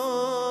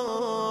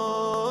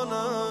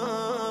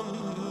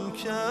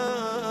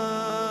کرد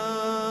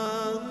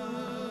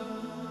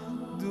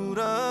دور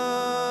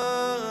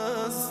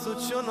از تو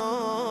چنانم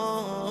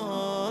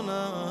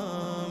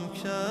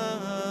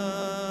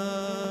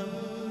کرد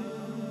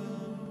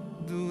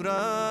دور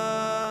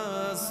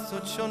از تو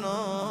چنانم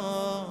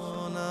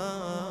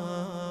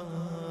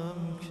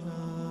کرد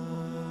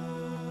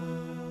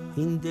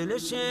این دل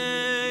شیدای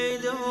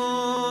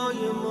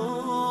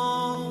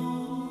ما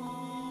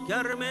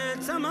گرم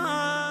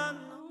تمام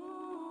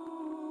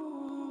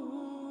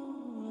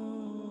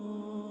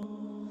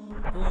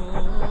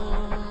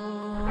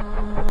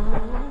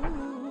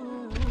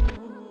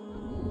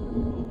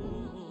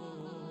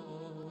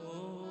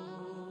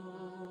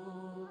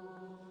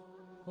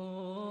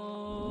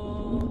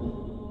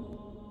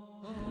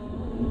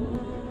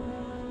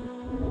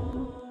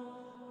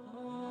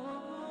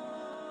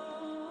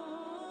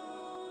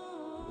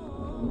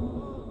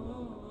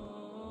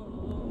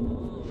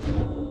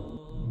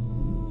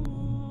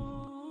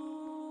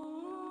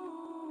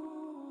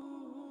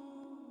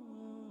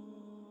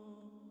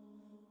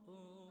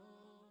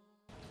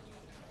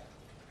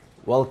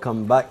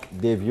Welcome back,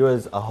 dear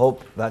viewers. I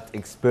hope that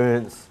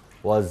experience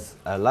was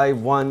a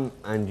live one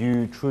and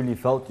you truly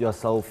felt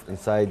yourself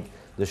inside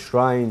the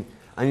shrine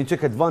and you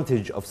took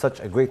advantage of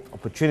such a great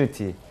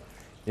opportunity.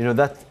 You know,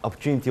 that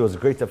opportunity was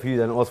greater for you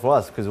than it was for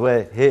us because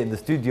we're here in the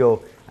studio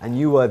and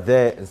you were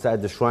there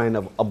inside the shrine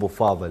of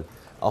Abal-Fadhil.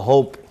 I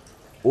hope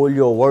all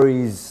your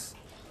worries,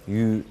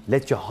 you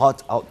let your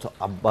heart out to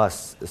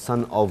Abbas, the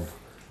son of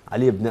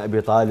Ali ibn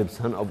Abi Talib,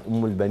 son of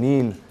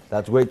al-Banin,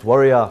 that great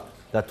warrior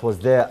that was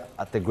there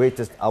at the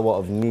greatest hour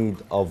of need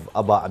of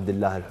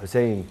Abba-Fadhil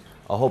Al-Hussein.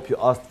 I hope you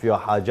asked for your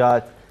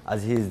hajat,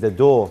 as he is the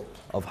door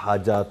of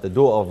hajat, the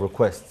door of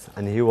requests,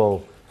 and he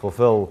will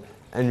fulfill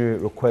any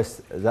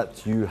request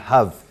that you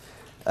have.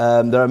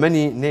 There are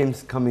many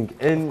names coming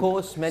in. Of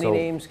course, many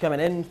names coming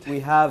in. We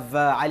have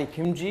Ali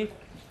Kimji.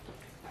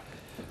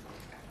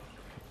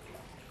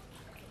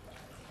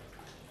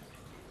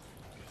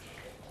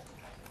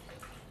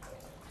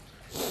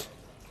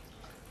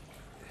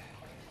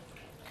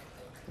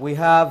 We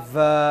have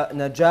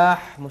Najah,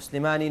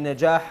 Muslimani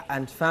Najah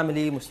and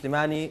family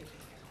Muslimani.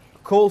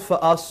 Call for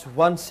us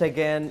once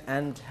again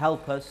and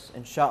help us.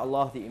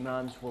 Inshallah, the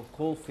Imams will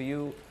call for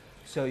you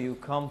so you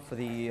come for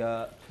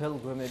the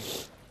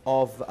pilgrimage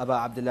of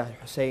Abba-Fadhil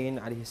Al-Hussein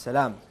alayhi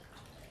salam.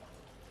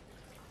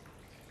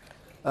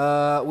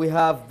 We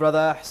have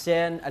Brother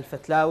Hussein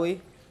Al-Fatlawi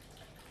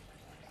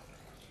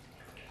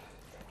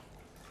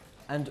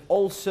and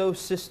also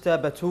Sister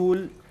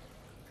Batul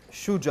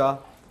Shuja.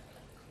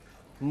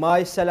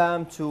 My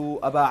salam to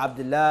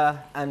Abba-Fadhil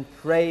and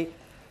pray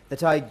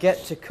that I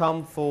get to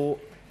come for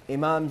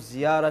Imam's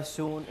ziyarah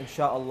soon,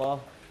 inshallah.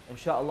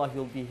 Inshallah,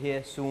 he'll be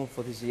here soon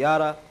for the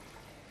ziyarah.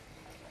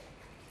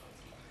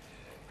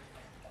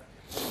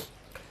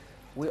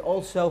 We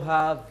also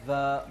have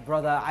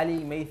Brother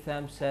Ali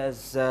Maytham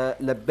says,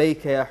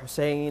 Labbayka ya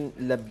Hussein,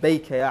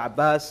 Labbayka ya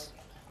Abbas.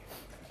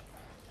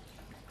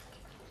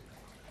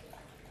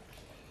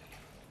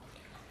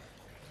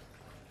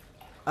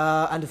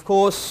 And of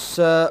course,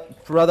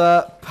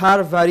 Brother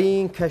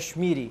Parvareen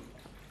Kashmiri.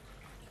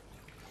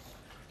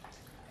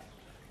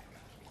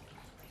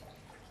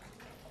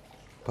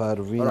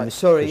 Parveen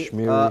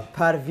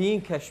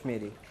Parveen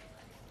Kashmiri.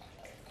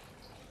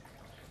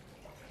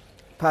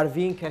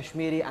 Parveen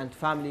Kashmiri and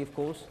family, of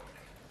course.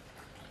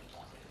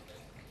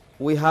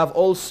 We have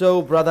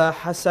also Brother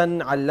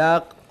Hassan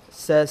Allaq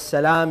says,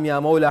 Salam ya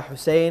Mawla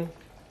Hussein.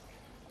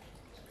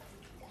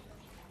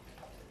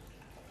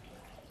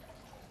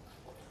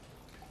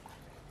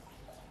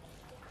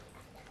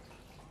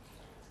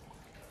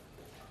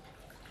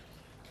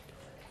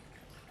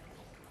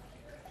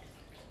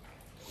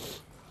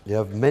 You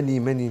have many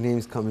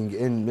names coming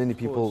in, many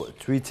people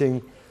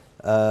tweeting.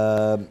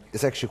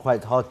 It's actually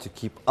quite hard to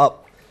keep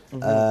up.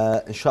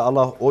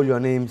 Inshallah, all your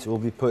names will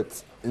be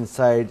put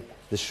inside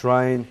the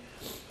shrine.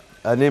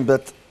 A name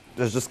that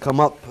has just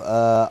come up,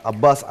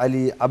 Abbas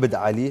Ali Abd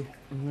Ali.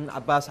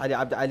 Abbas Ali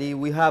Abd Ali.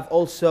 We have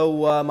also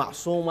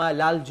Ma'sooma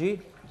Lalji.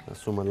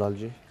 Ma'sooma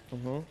Lalji.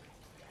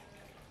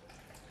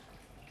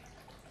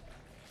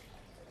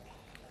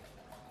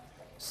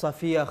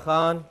 Safiya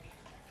Khan.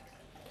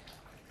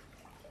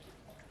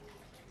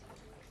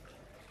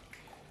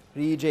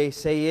 Rijay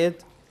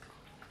Sayyid.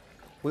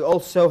 We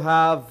also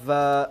have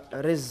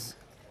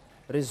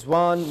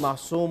Rizwan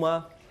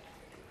Ma'sooma.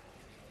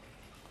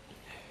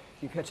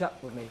 You catch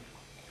up with me.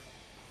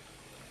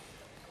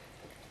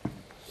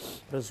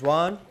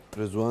 Rizwan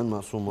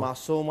Ma'sooma.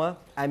 Ma'sooma.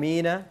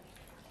 Amina.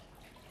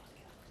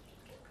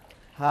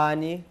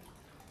 Hani.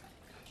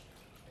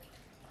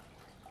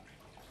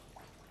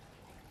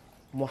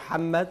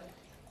 Muhammad,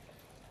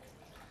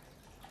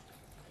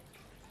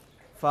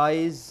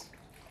 Faiz,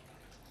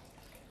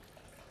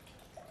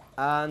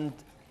 and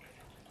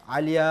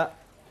Alia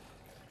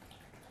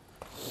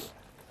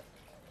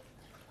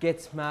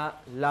Getma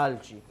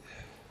Lalji.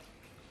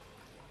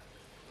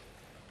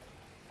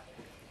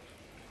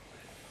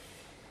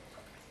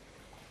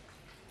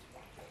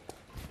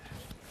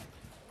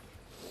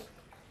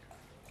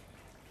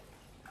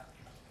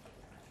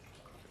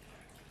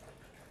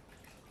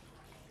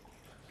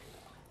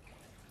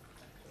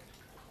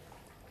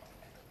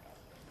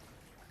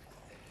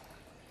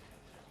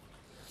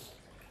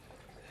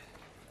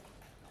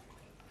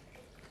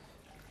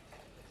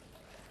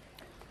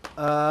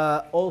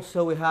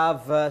 Also we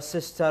have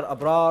Sister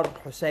Abrar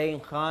Hussein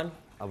Khan.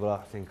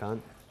 Abrar Hussein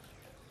Khan.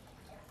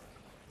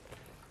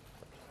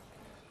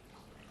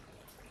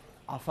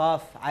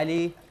 Afaf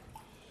Ali.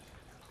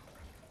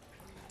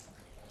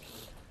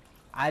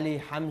 Ali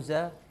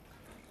Hamza.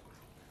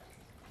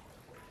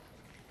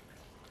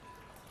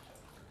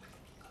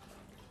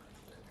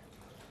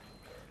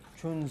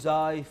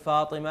 Chunzai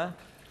Fatima.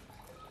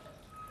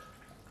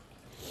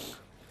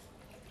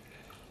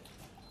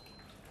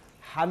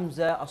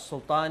 Hamza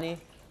Al-Sultani.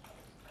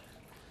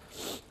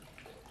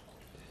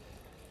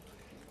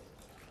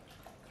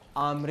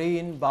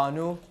 Amreen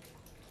Banu.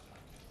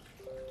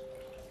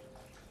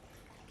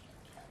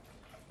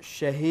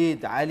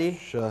 Shahid Ali.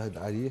 Shahid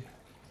Ali.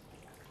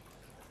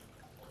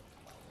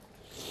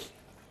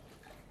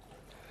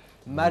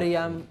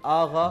 Maryam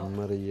Agha.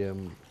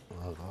 Maryam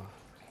Agha.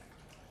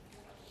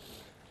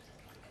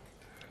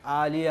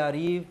 Ali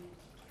Arif.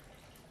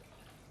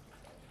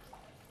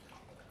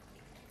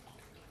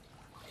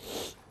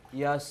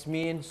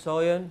 Yasmin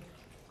Soyan.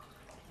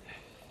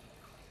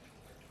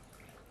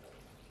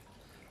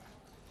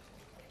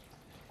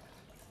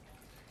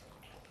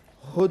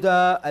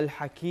 Huda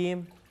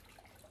Al-Hakim.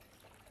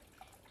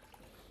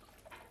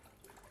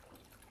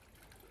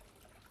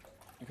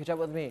 You catch up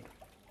with me.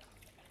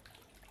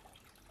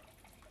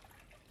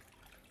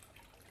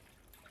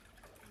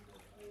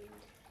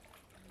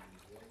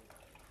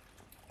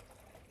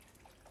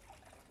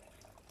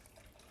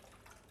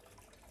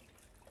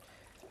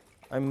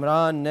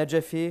 Imran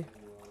Najafi.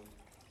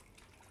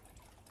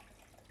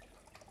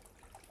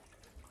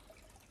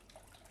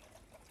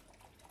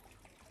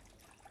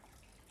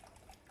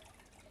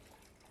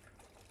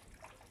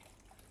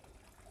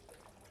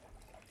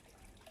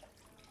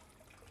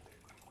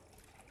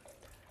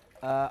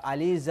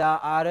 Aliza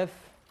Arif.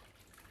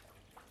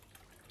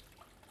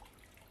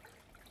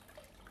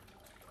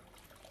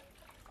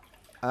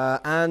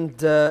 And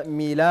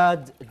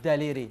Milad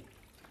Daliri.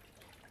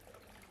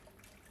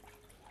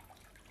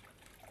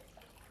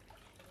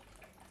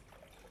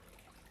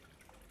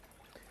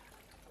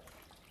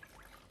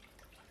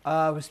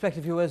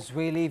 Respected viewers,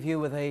 we leave you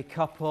with a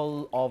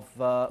couple of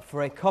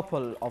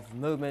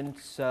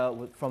moments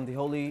from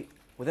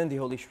within the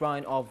holy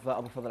shrine of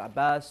Abal-Fadhil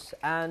Al-Abbas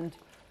and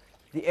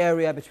the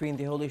area between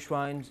the holy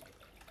shrines.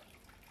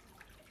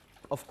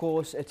 Of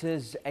course, it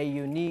is a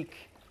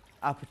unique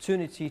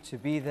opportunity to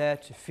be there,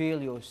 to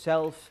feel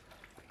yourself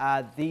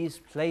at these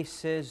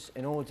places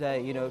in order,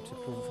 to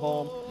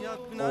perform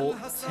or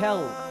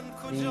tell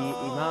the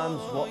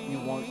Imams what you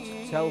want.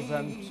 Tell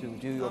them to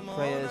do your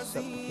prayers,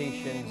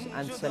 supplications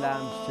and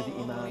salams to the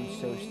Imams.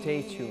 So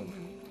stay tuned.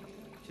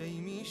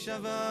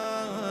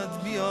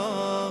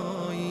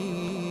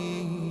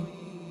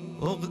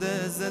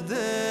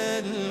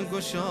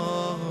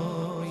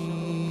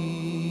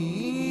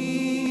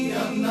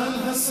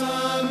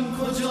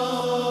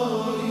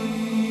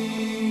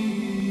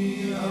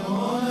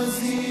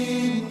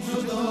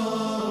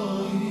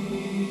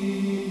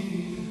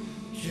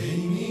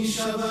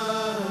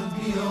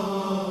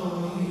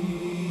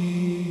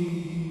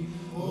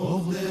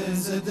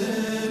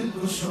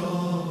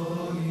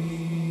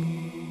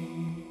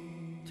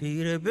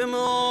 تیره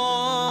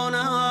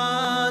بماند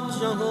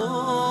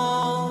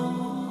جهان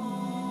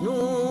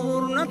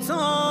نور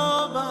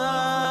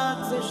نتابد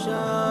ز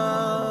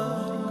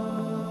شب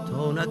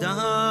تا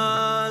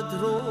ندهد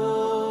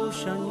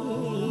روشنی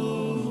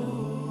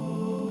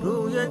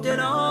روی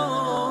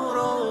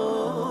دلارای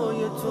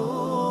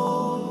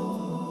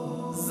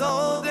تو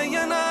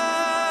زاده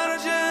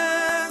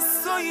نرجس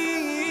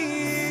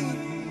تویی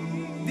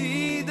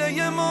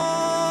دیده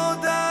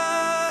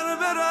مادر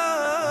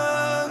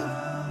برم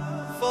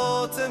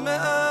فاطمه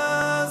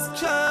از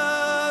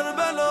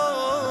کربلا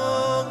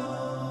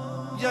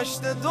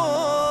گشت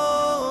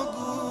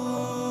داغوی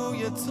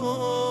تو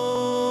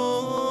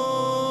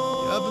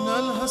ابن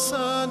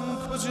الحسن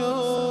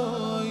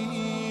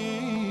کجایی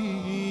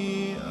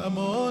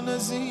امان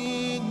از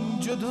این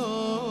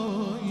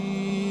جدایی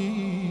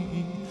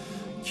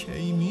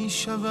کی می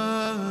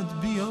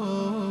شود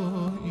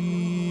بیایی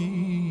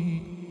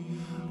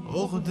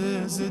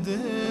عقده ز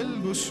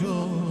دل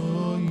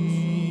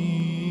گشایی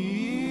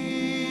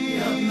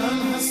ابن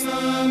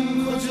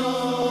الحسن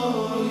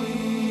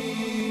کجایی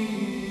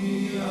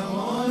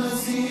امان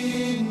از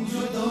این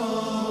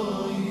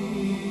جدایی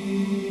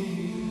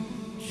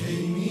کی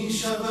می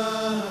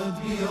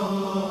شود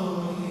بیایی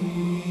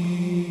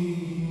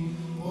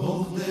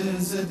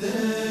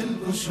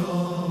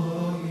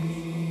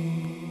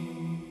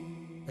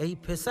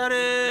پسر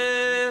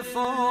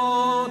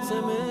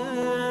فاطمه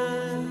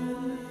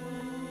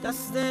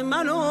دست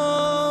منو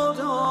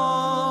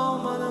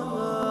دامنت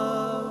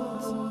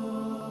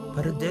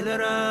بر دل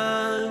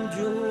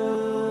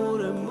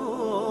رنجور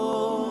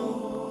ما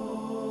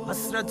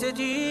حسرت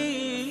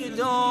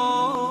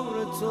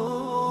دیدار تو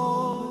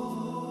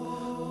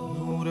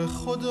نور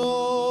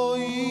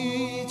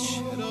خدایی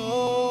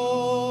چرا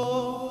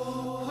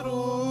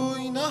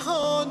روی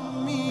نهان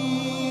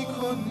می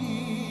کنی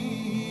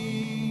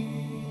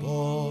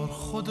بار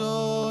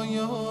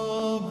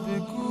خدایا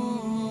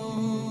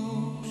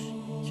بگوش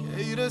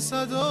کی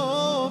رسد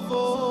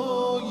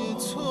آوای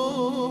تو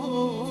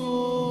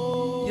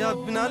یا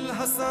ابن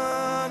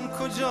الحسن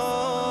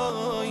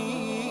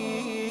کجایی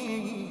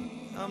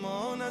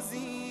امان از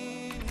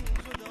این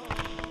جدا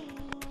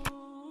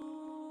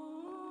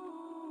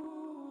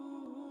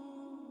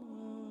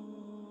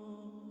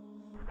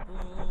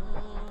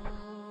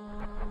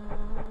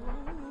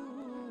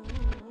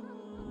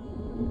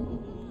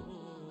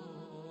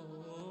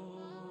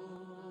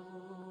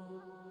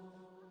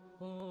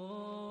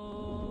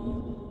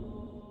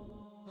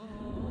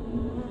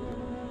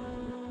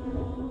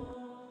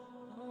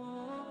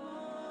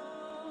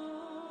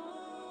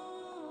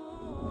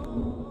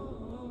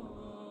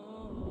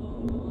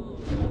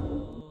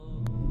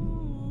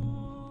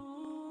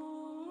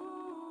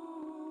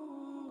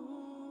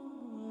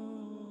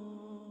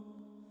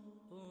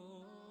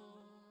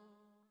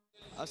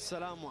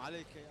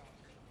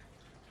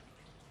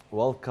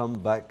Welcome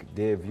back,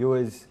 dear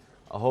viewers.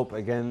 I hope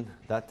again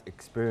that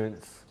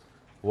experience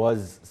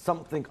was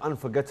something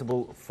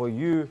unforgettable for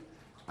you,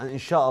 and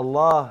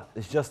inshallah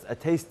it's just a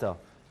taster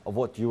of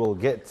what you will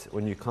get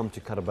when you come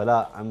to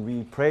Karbala, and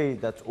we pray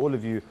that all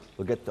of you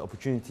will get the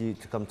opportunity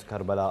to come to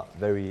Karbala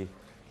very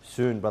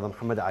soon. Brother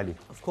Muhammad Ali.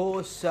 Of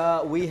course,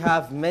 we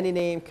have many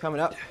names coming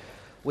up.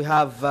 We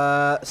have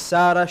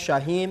Sarah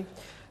Shaheen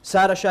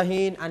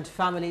and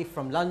family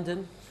from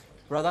London.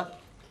 Brother.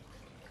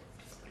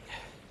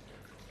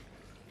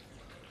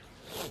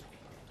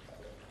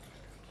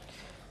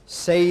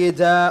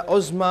 Sayyida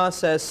Uzma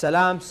says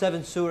Salam,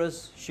 7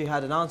 surahs. She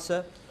had an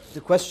answer to the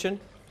question.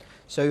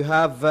 So you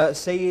have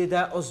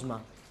Sayyida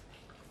Uzma.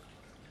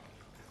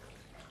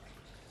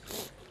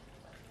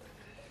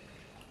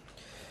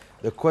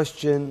 The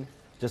question,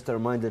 just a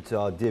reminder to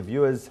our dear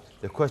viewers,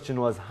 the question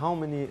was how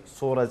many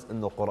surahs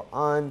in the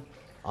Quran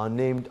are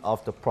named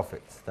after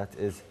prophets? That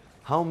is,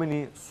 how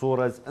many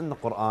surahs in the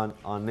Quran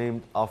are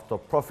named after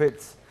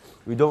prophets?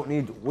 We don't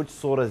need which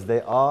surahs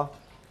they are.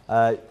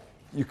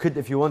 You could,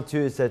 if you want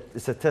to,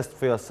 it's a test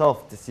for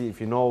yourself to see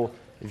if you know,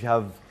 if you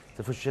have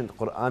sufficient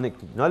Quranic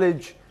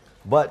knowledge.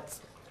 But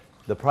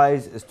the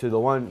prize is to the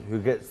one who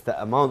gets the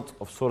amount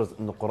of surahs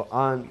in the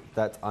Quran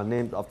that are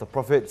named after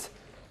prophets.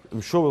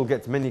 I'm sure we'll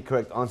get many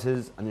correct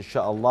answers, and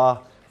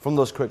inshallah, from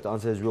those correct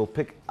answers, we'll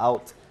pick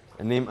out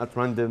a name at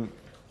random,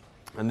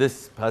 and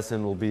this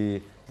person will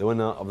be the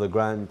winner of the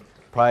grand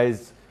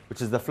prize,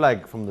 which is the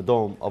flag from the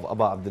dome of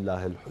Abal-Fadhil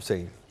Al-Abbas.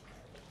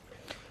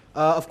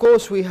 Of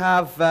course, we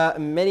have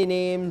many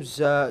names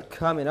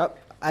coming up.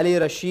 Ali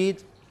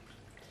Rashid,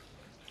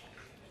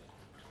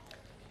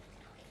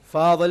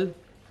 Fadhil,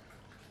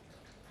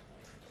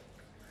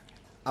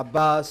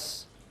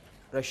 Abbas,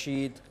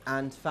 Rashid,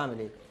 and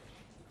family.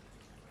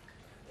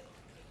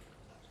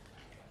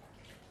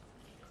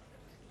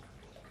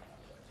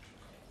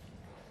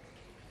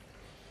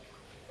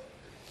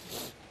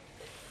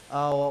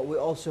 We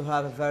also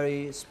have a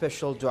very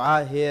special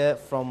dua here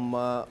from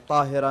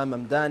Tahira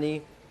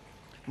Mamdani.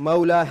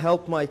 Mawla,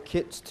 help my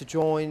kids to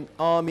join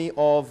army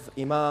of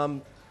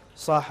Imam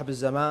Sahib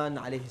al-Zaman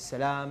alayhi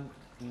salam.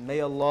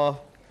 May Allah,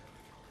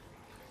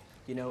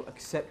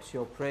 accept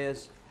your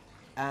prayers.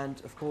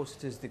 And of course,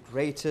 it is the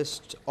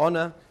greatest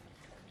honor.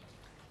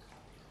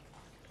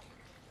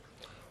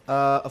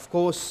 Of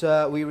course,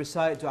 we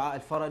recite Dua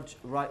al-Faraj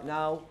right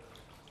now.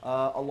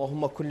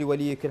 اللهم كن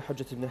لوليك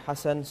الحجة بن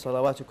الحسن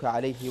صلواتك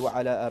عليه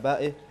وعلى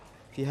آبائه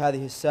في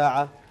هذه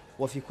الساعة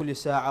وفي كل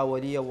ساعة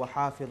وليا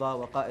وحافظا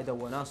وقائدا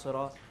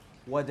وناصرا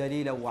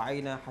ودليلا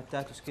وعينا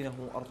حتى تسكنه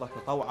أرضك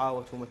طوعا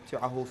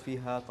وتمتعه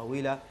فيها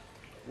طويلا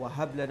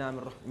وهب لنا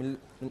من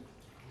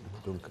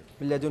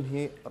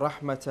لدنه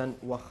رحمة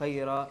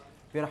وخيرا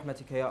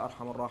برحمتك يا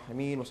أرحم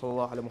الراحمين وصلى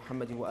الله على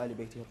محمد وآل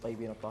بيته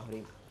الطيبين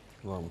الطاهرين.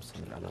 اللهم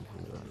صل على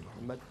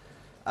محمد.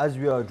 As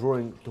we are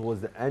drawing towards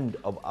the end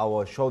of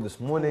our show this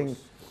morning,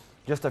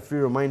 just a few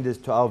reminders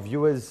to our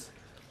viewers.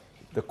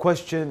 The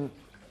question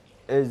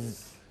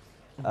is,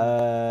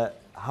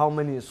 how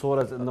many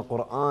surahs in the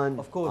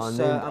Quran are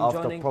named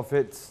after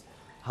prophets?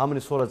 How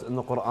many surahs in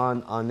the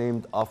Quran are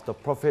named after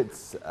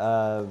prophets?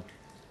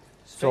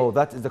 So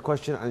that is the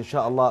question, and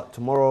inshallah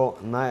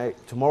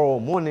tomorrow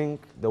morning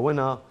the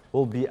winner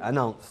will be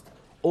announced.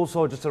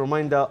 Also, just a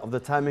reminder of the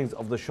timings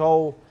of the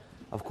show.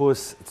 Of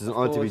course, it is an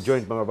honor to be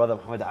joined by my brother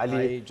Muhammad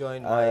Ali. I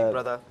joined my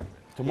brother.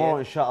 Tomorrow,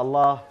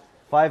 inshallah,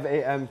 5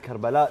 a.m.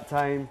 Karbala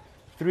time,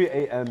 3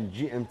 a.m.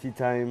 GMT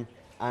time,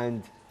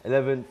 and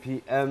 11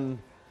 p.m.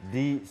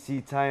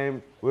 DC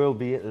time. We'll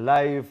be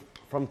live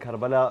from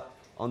Karbala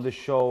on the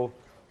show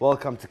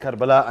welcome to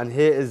Karbala. And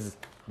here is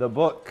the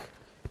book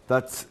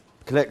that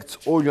collects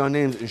all your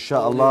names,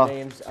 inshallah.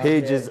 Names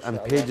pages here, and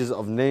inshallah. pages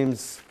of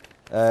names.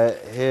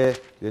 Here,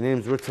 your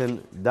names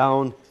written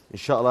down.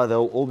 Inshallah, they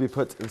will all be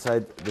put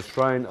inside the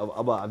shrine of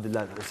Abal-Fadhil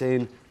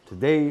Al-Abbas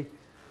today.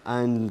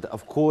 And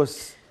of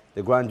course,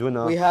 the grand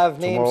winner. We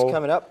have tomorrow. names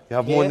coming up. You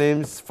have here. more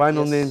names,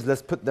 final Yes. names.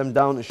 Let's put them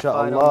down,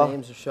 inshallah. Final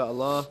names,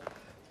 inshallah.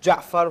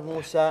 Ja'far,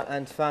 Musa,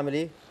 and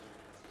family.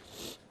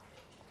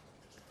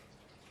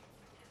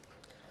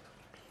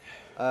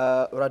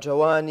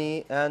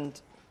 Rajawani and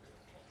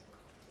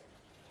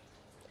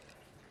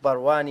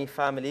Barwani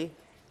family.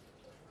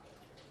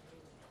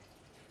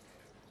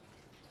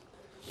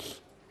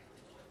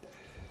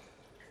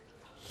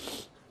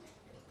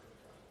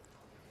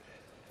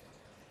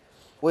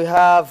 We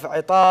have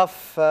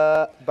Itaf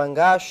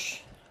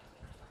Bangash,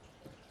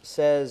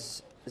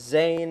 says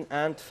Zain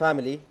and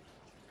family.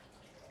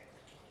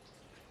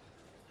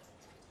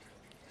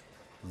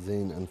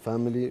 Zain and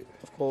family.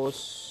 Of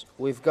course,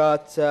 we've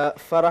got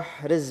Farah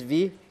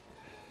Rizvi.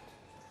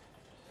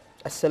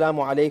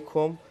 Assalamu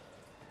alaikum.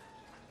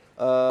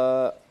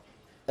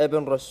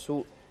 Ibn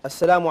Rasul.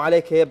 Assalamu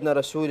alayka ibn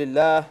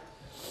Rasulillah.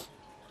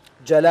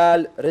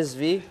 Jalal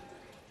Rizvi.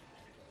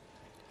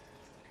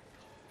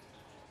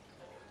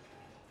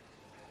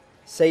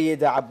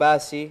 Sayyida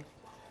Abbasi.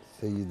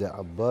 Sayyida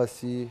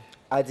Abbasi.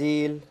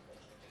 Adil.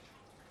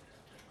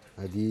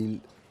 Adil.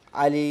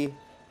 Ali.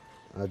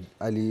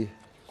 Ali.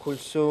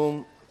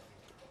 Kulsum.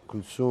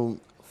 Kulsum.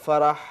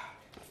 Farah.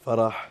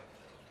 Farah.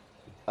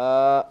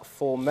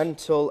 For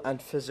mental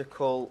and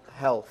physical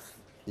health.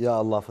 Ya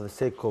Allah, for the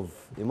sake of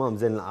Imam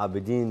Zain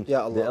al-Abidin,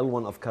 Ya Allah. the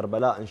L1 of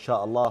Karbala,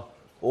 inshallah,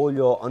 all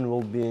your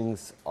unwell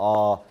beings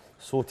are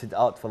sorted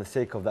out for the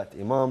sake of that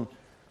Imam.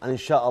 And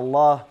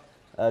inshallah,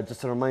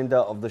 just a reminder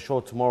of the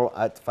show tomorrow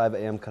at 5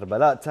 a.m.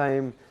 Karbala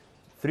time,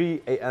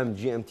 3 a.m.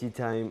 GMT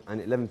time,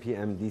 and 11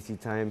 p.m. DC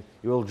time.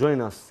 You will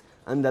join us.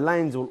 And the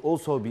lines will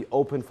also be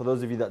open for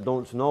those of you that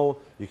don't know.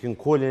 You can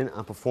call in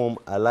and perform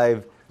a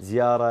live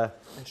ziyarah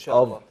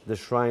of the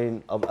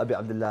shrine of Abi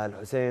Abdullah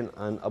Al-Hussein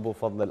and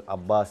Abal-Fadhil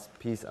Al-Abbas.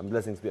 Peace and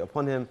blessings be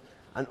upon him.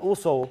 And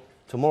also,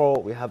 tomorrow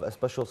we have a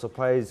special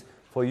surprise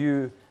for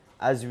you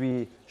as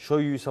we show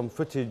you some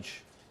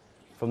footage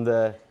from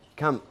the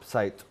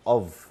campsite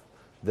of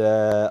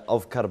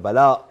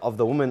Karbala, of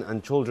the women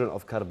and children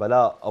of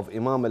Karbala, of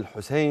Imam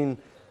Al-Hussein.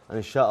 And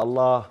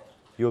inshallah,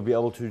 you'll be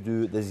able to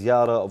do the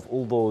ziyarah of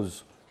all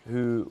those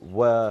who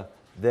were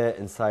there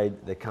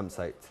inside the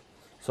campsite.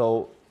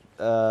 So,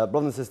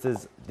 brothers and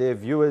sisters, dear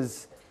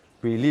viewers,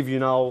 we leave you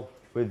now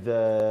with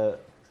the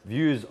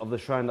views of the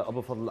shrine of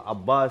Abal-Fadhil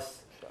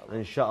Al-Abbas. And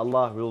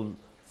inshallah, we'll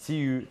see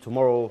you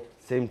tomorrow,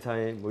 same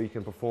time, where you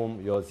can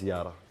perform your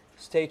ziyarah.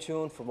 Stay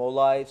tuned for more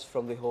lives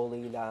from the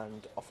holy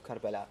land of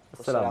Karbala.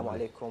 Assalamu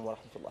alaikum wa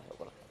rahmatullahi wa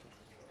barakatuh.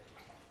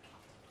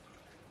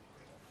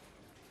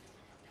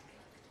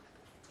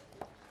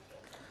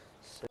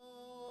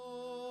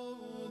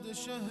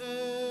 شه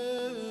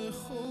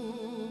خوبان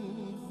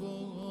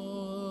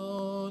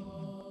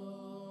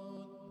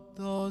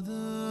داد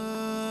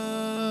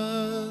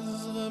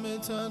از غم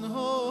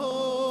تنهایی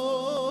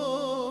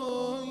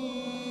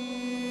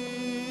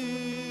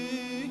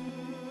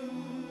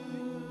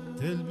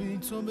دل بی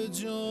تو به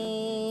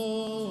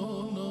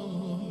جان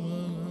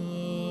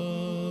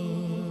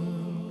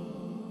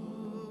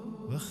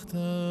وقت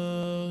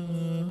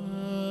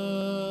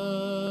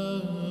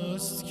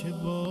است که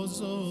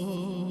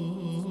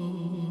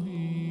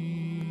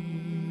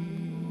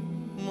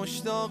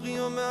مشتاقی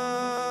و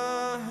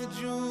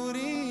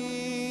مهجوری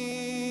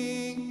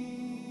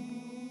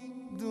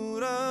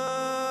دور از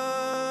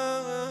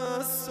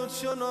تو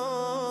چنانم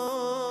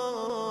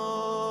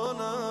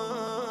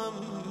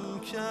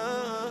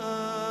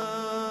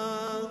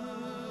کرد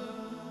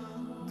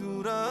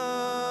دور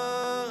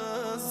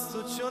از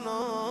تو چنانم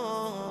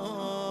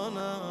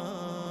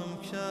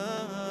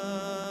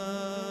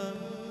کرد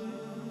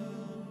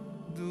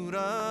دور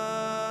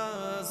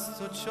از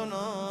تو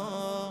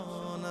چنانم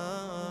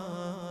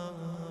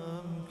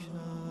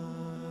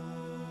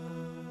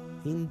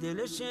این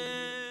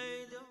دلشه